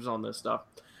perspectives on this stuff,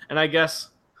 and I guess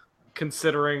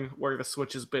considering where the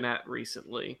Switch has been at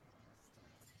recently,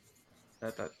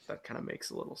 that kind of makes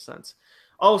a little sense.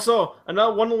 Also,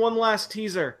 another one last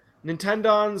teaser.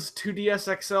 Nintendo's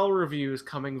 2DS XL review is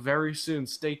coming very soon.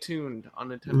 Stay tuned on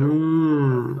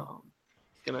Nintendo.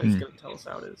 He's gonna tell us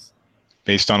how it is.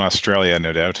 Based on Australia,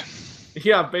 no doubt.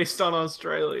 Yeah, based on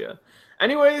Australia.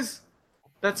 Anyways,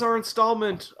 that's our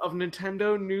installment of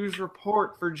Nintendo News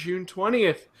Report for June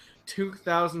 20th,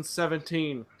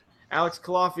 2017. Alex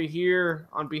Kalafi here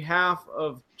on behalf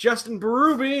of Justin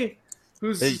Berube,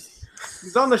 who's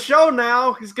on the show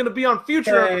now. He's going to be on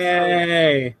future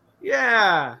episodes.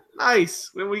 Yeah,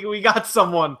 nice. We got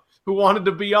someone who wanted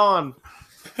to be on.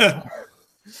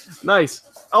 Nice.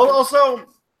 Also,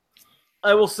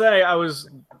 I will say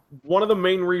one of the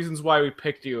main reasons why we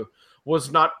picked you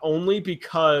was not only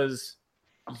because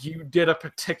you did a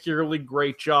particularly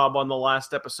great job on the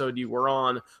last episode you were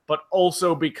on, but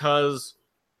also because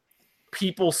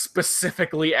people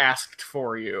specifically asked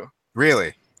for you.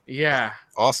 Really? Yeah.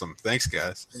 Awesome. Thanks,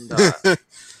 guys. And,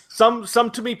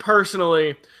 some to me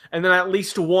personally, and then at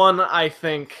least one, I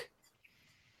think,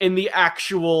 in the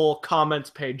actual comments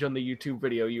page on the YouTube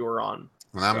video you were on.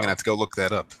 Well, I'm gonna have to go look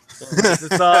that up.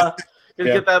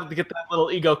 Get that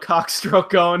little ego cockstroke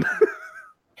going.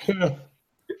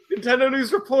 Nintendo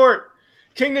News Report.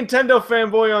 King Nintendo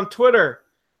fanboy on Twitter.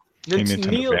 King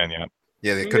Nintendo fan, yeah.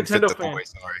 Yeah, they King couldn't fit Nintendo the fan. boy.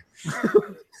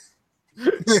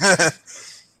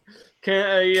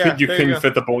 Sorry. You couldn't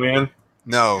fit the boy in?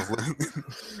 No.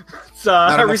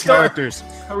 Not are we still characters?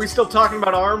 Are we still talking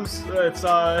about ARMS? It's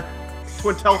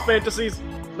Twintelle fantasies.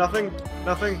 Nothing.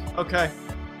 Okay.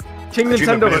 King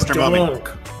Nintendo. Mr. Mummy.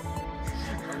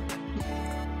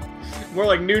 More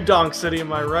like New Donk City,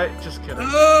 am I right? Just kidding.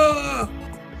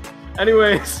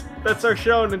 Anyways, that's our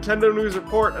show, Nintendo News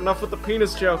Report. Enough with the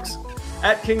penis jokes.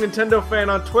 At King Nintendo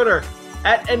Fan on Twitter.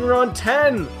 At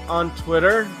Enron10 on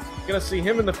Twitter. Gonna see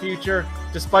him in the future,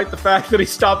 despite the fact that he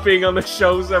stopped being on the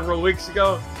show several weeks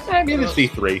ago. I mean, it's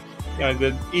E3. Yeah,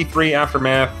 the E3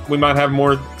 aftermath. We might have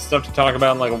more stuff to talk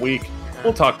about in like a week.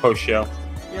 We'll talk post-show.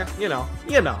 Yeah, you know.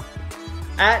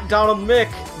 At Donald Mick,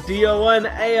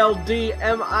 DonaldMick.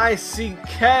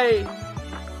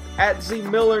 At Z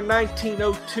Miller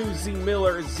 1902, Z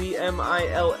Miller,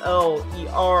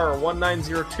 ZMILLER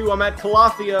 1902. I'm at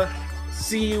Calafia,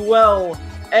 CULAFIA.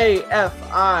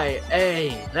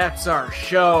 That's our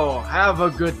show. Have a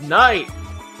good night.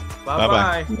 Bye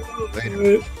bye.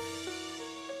 Later.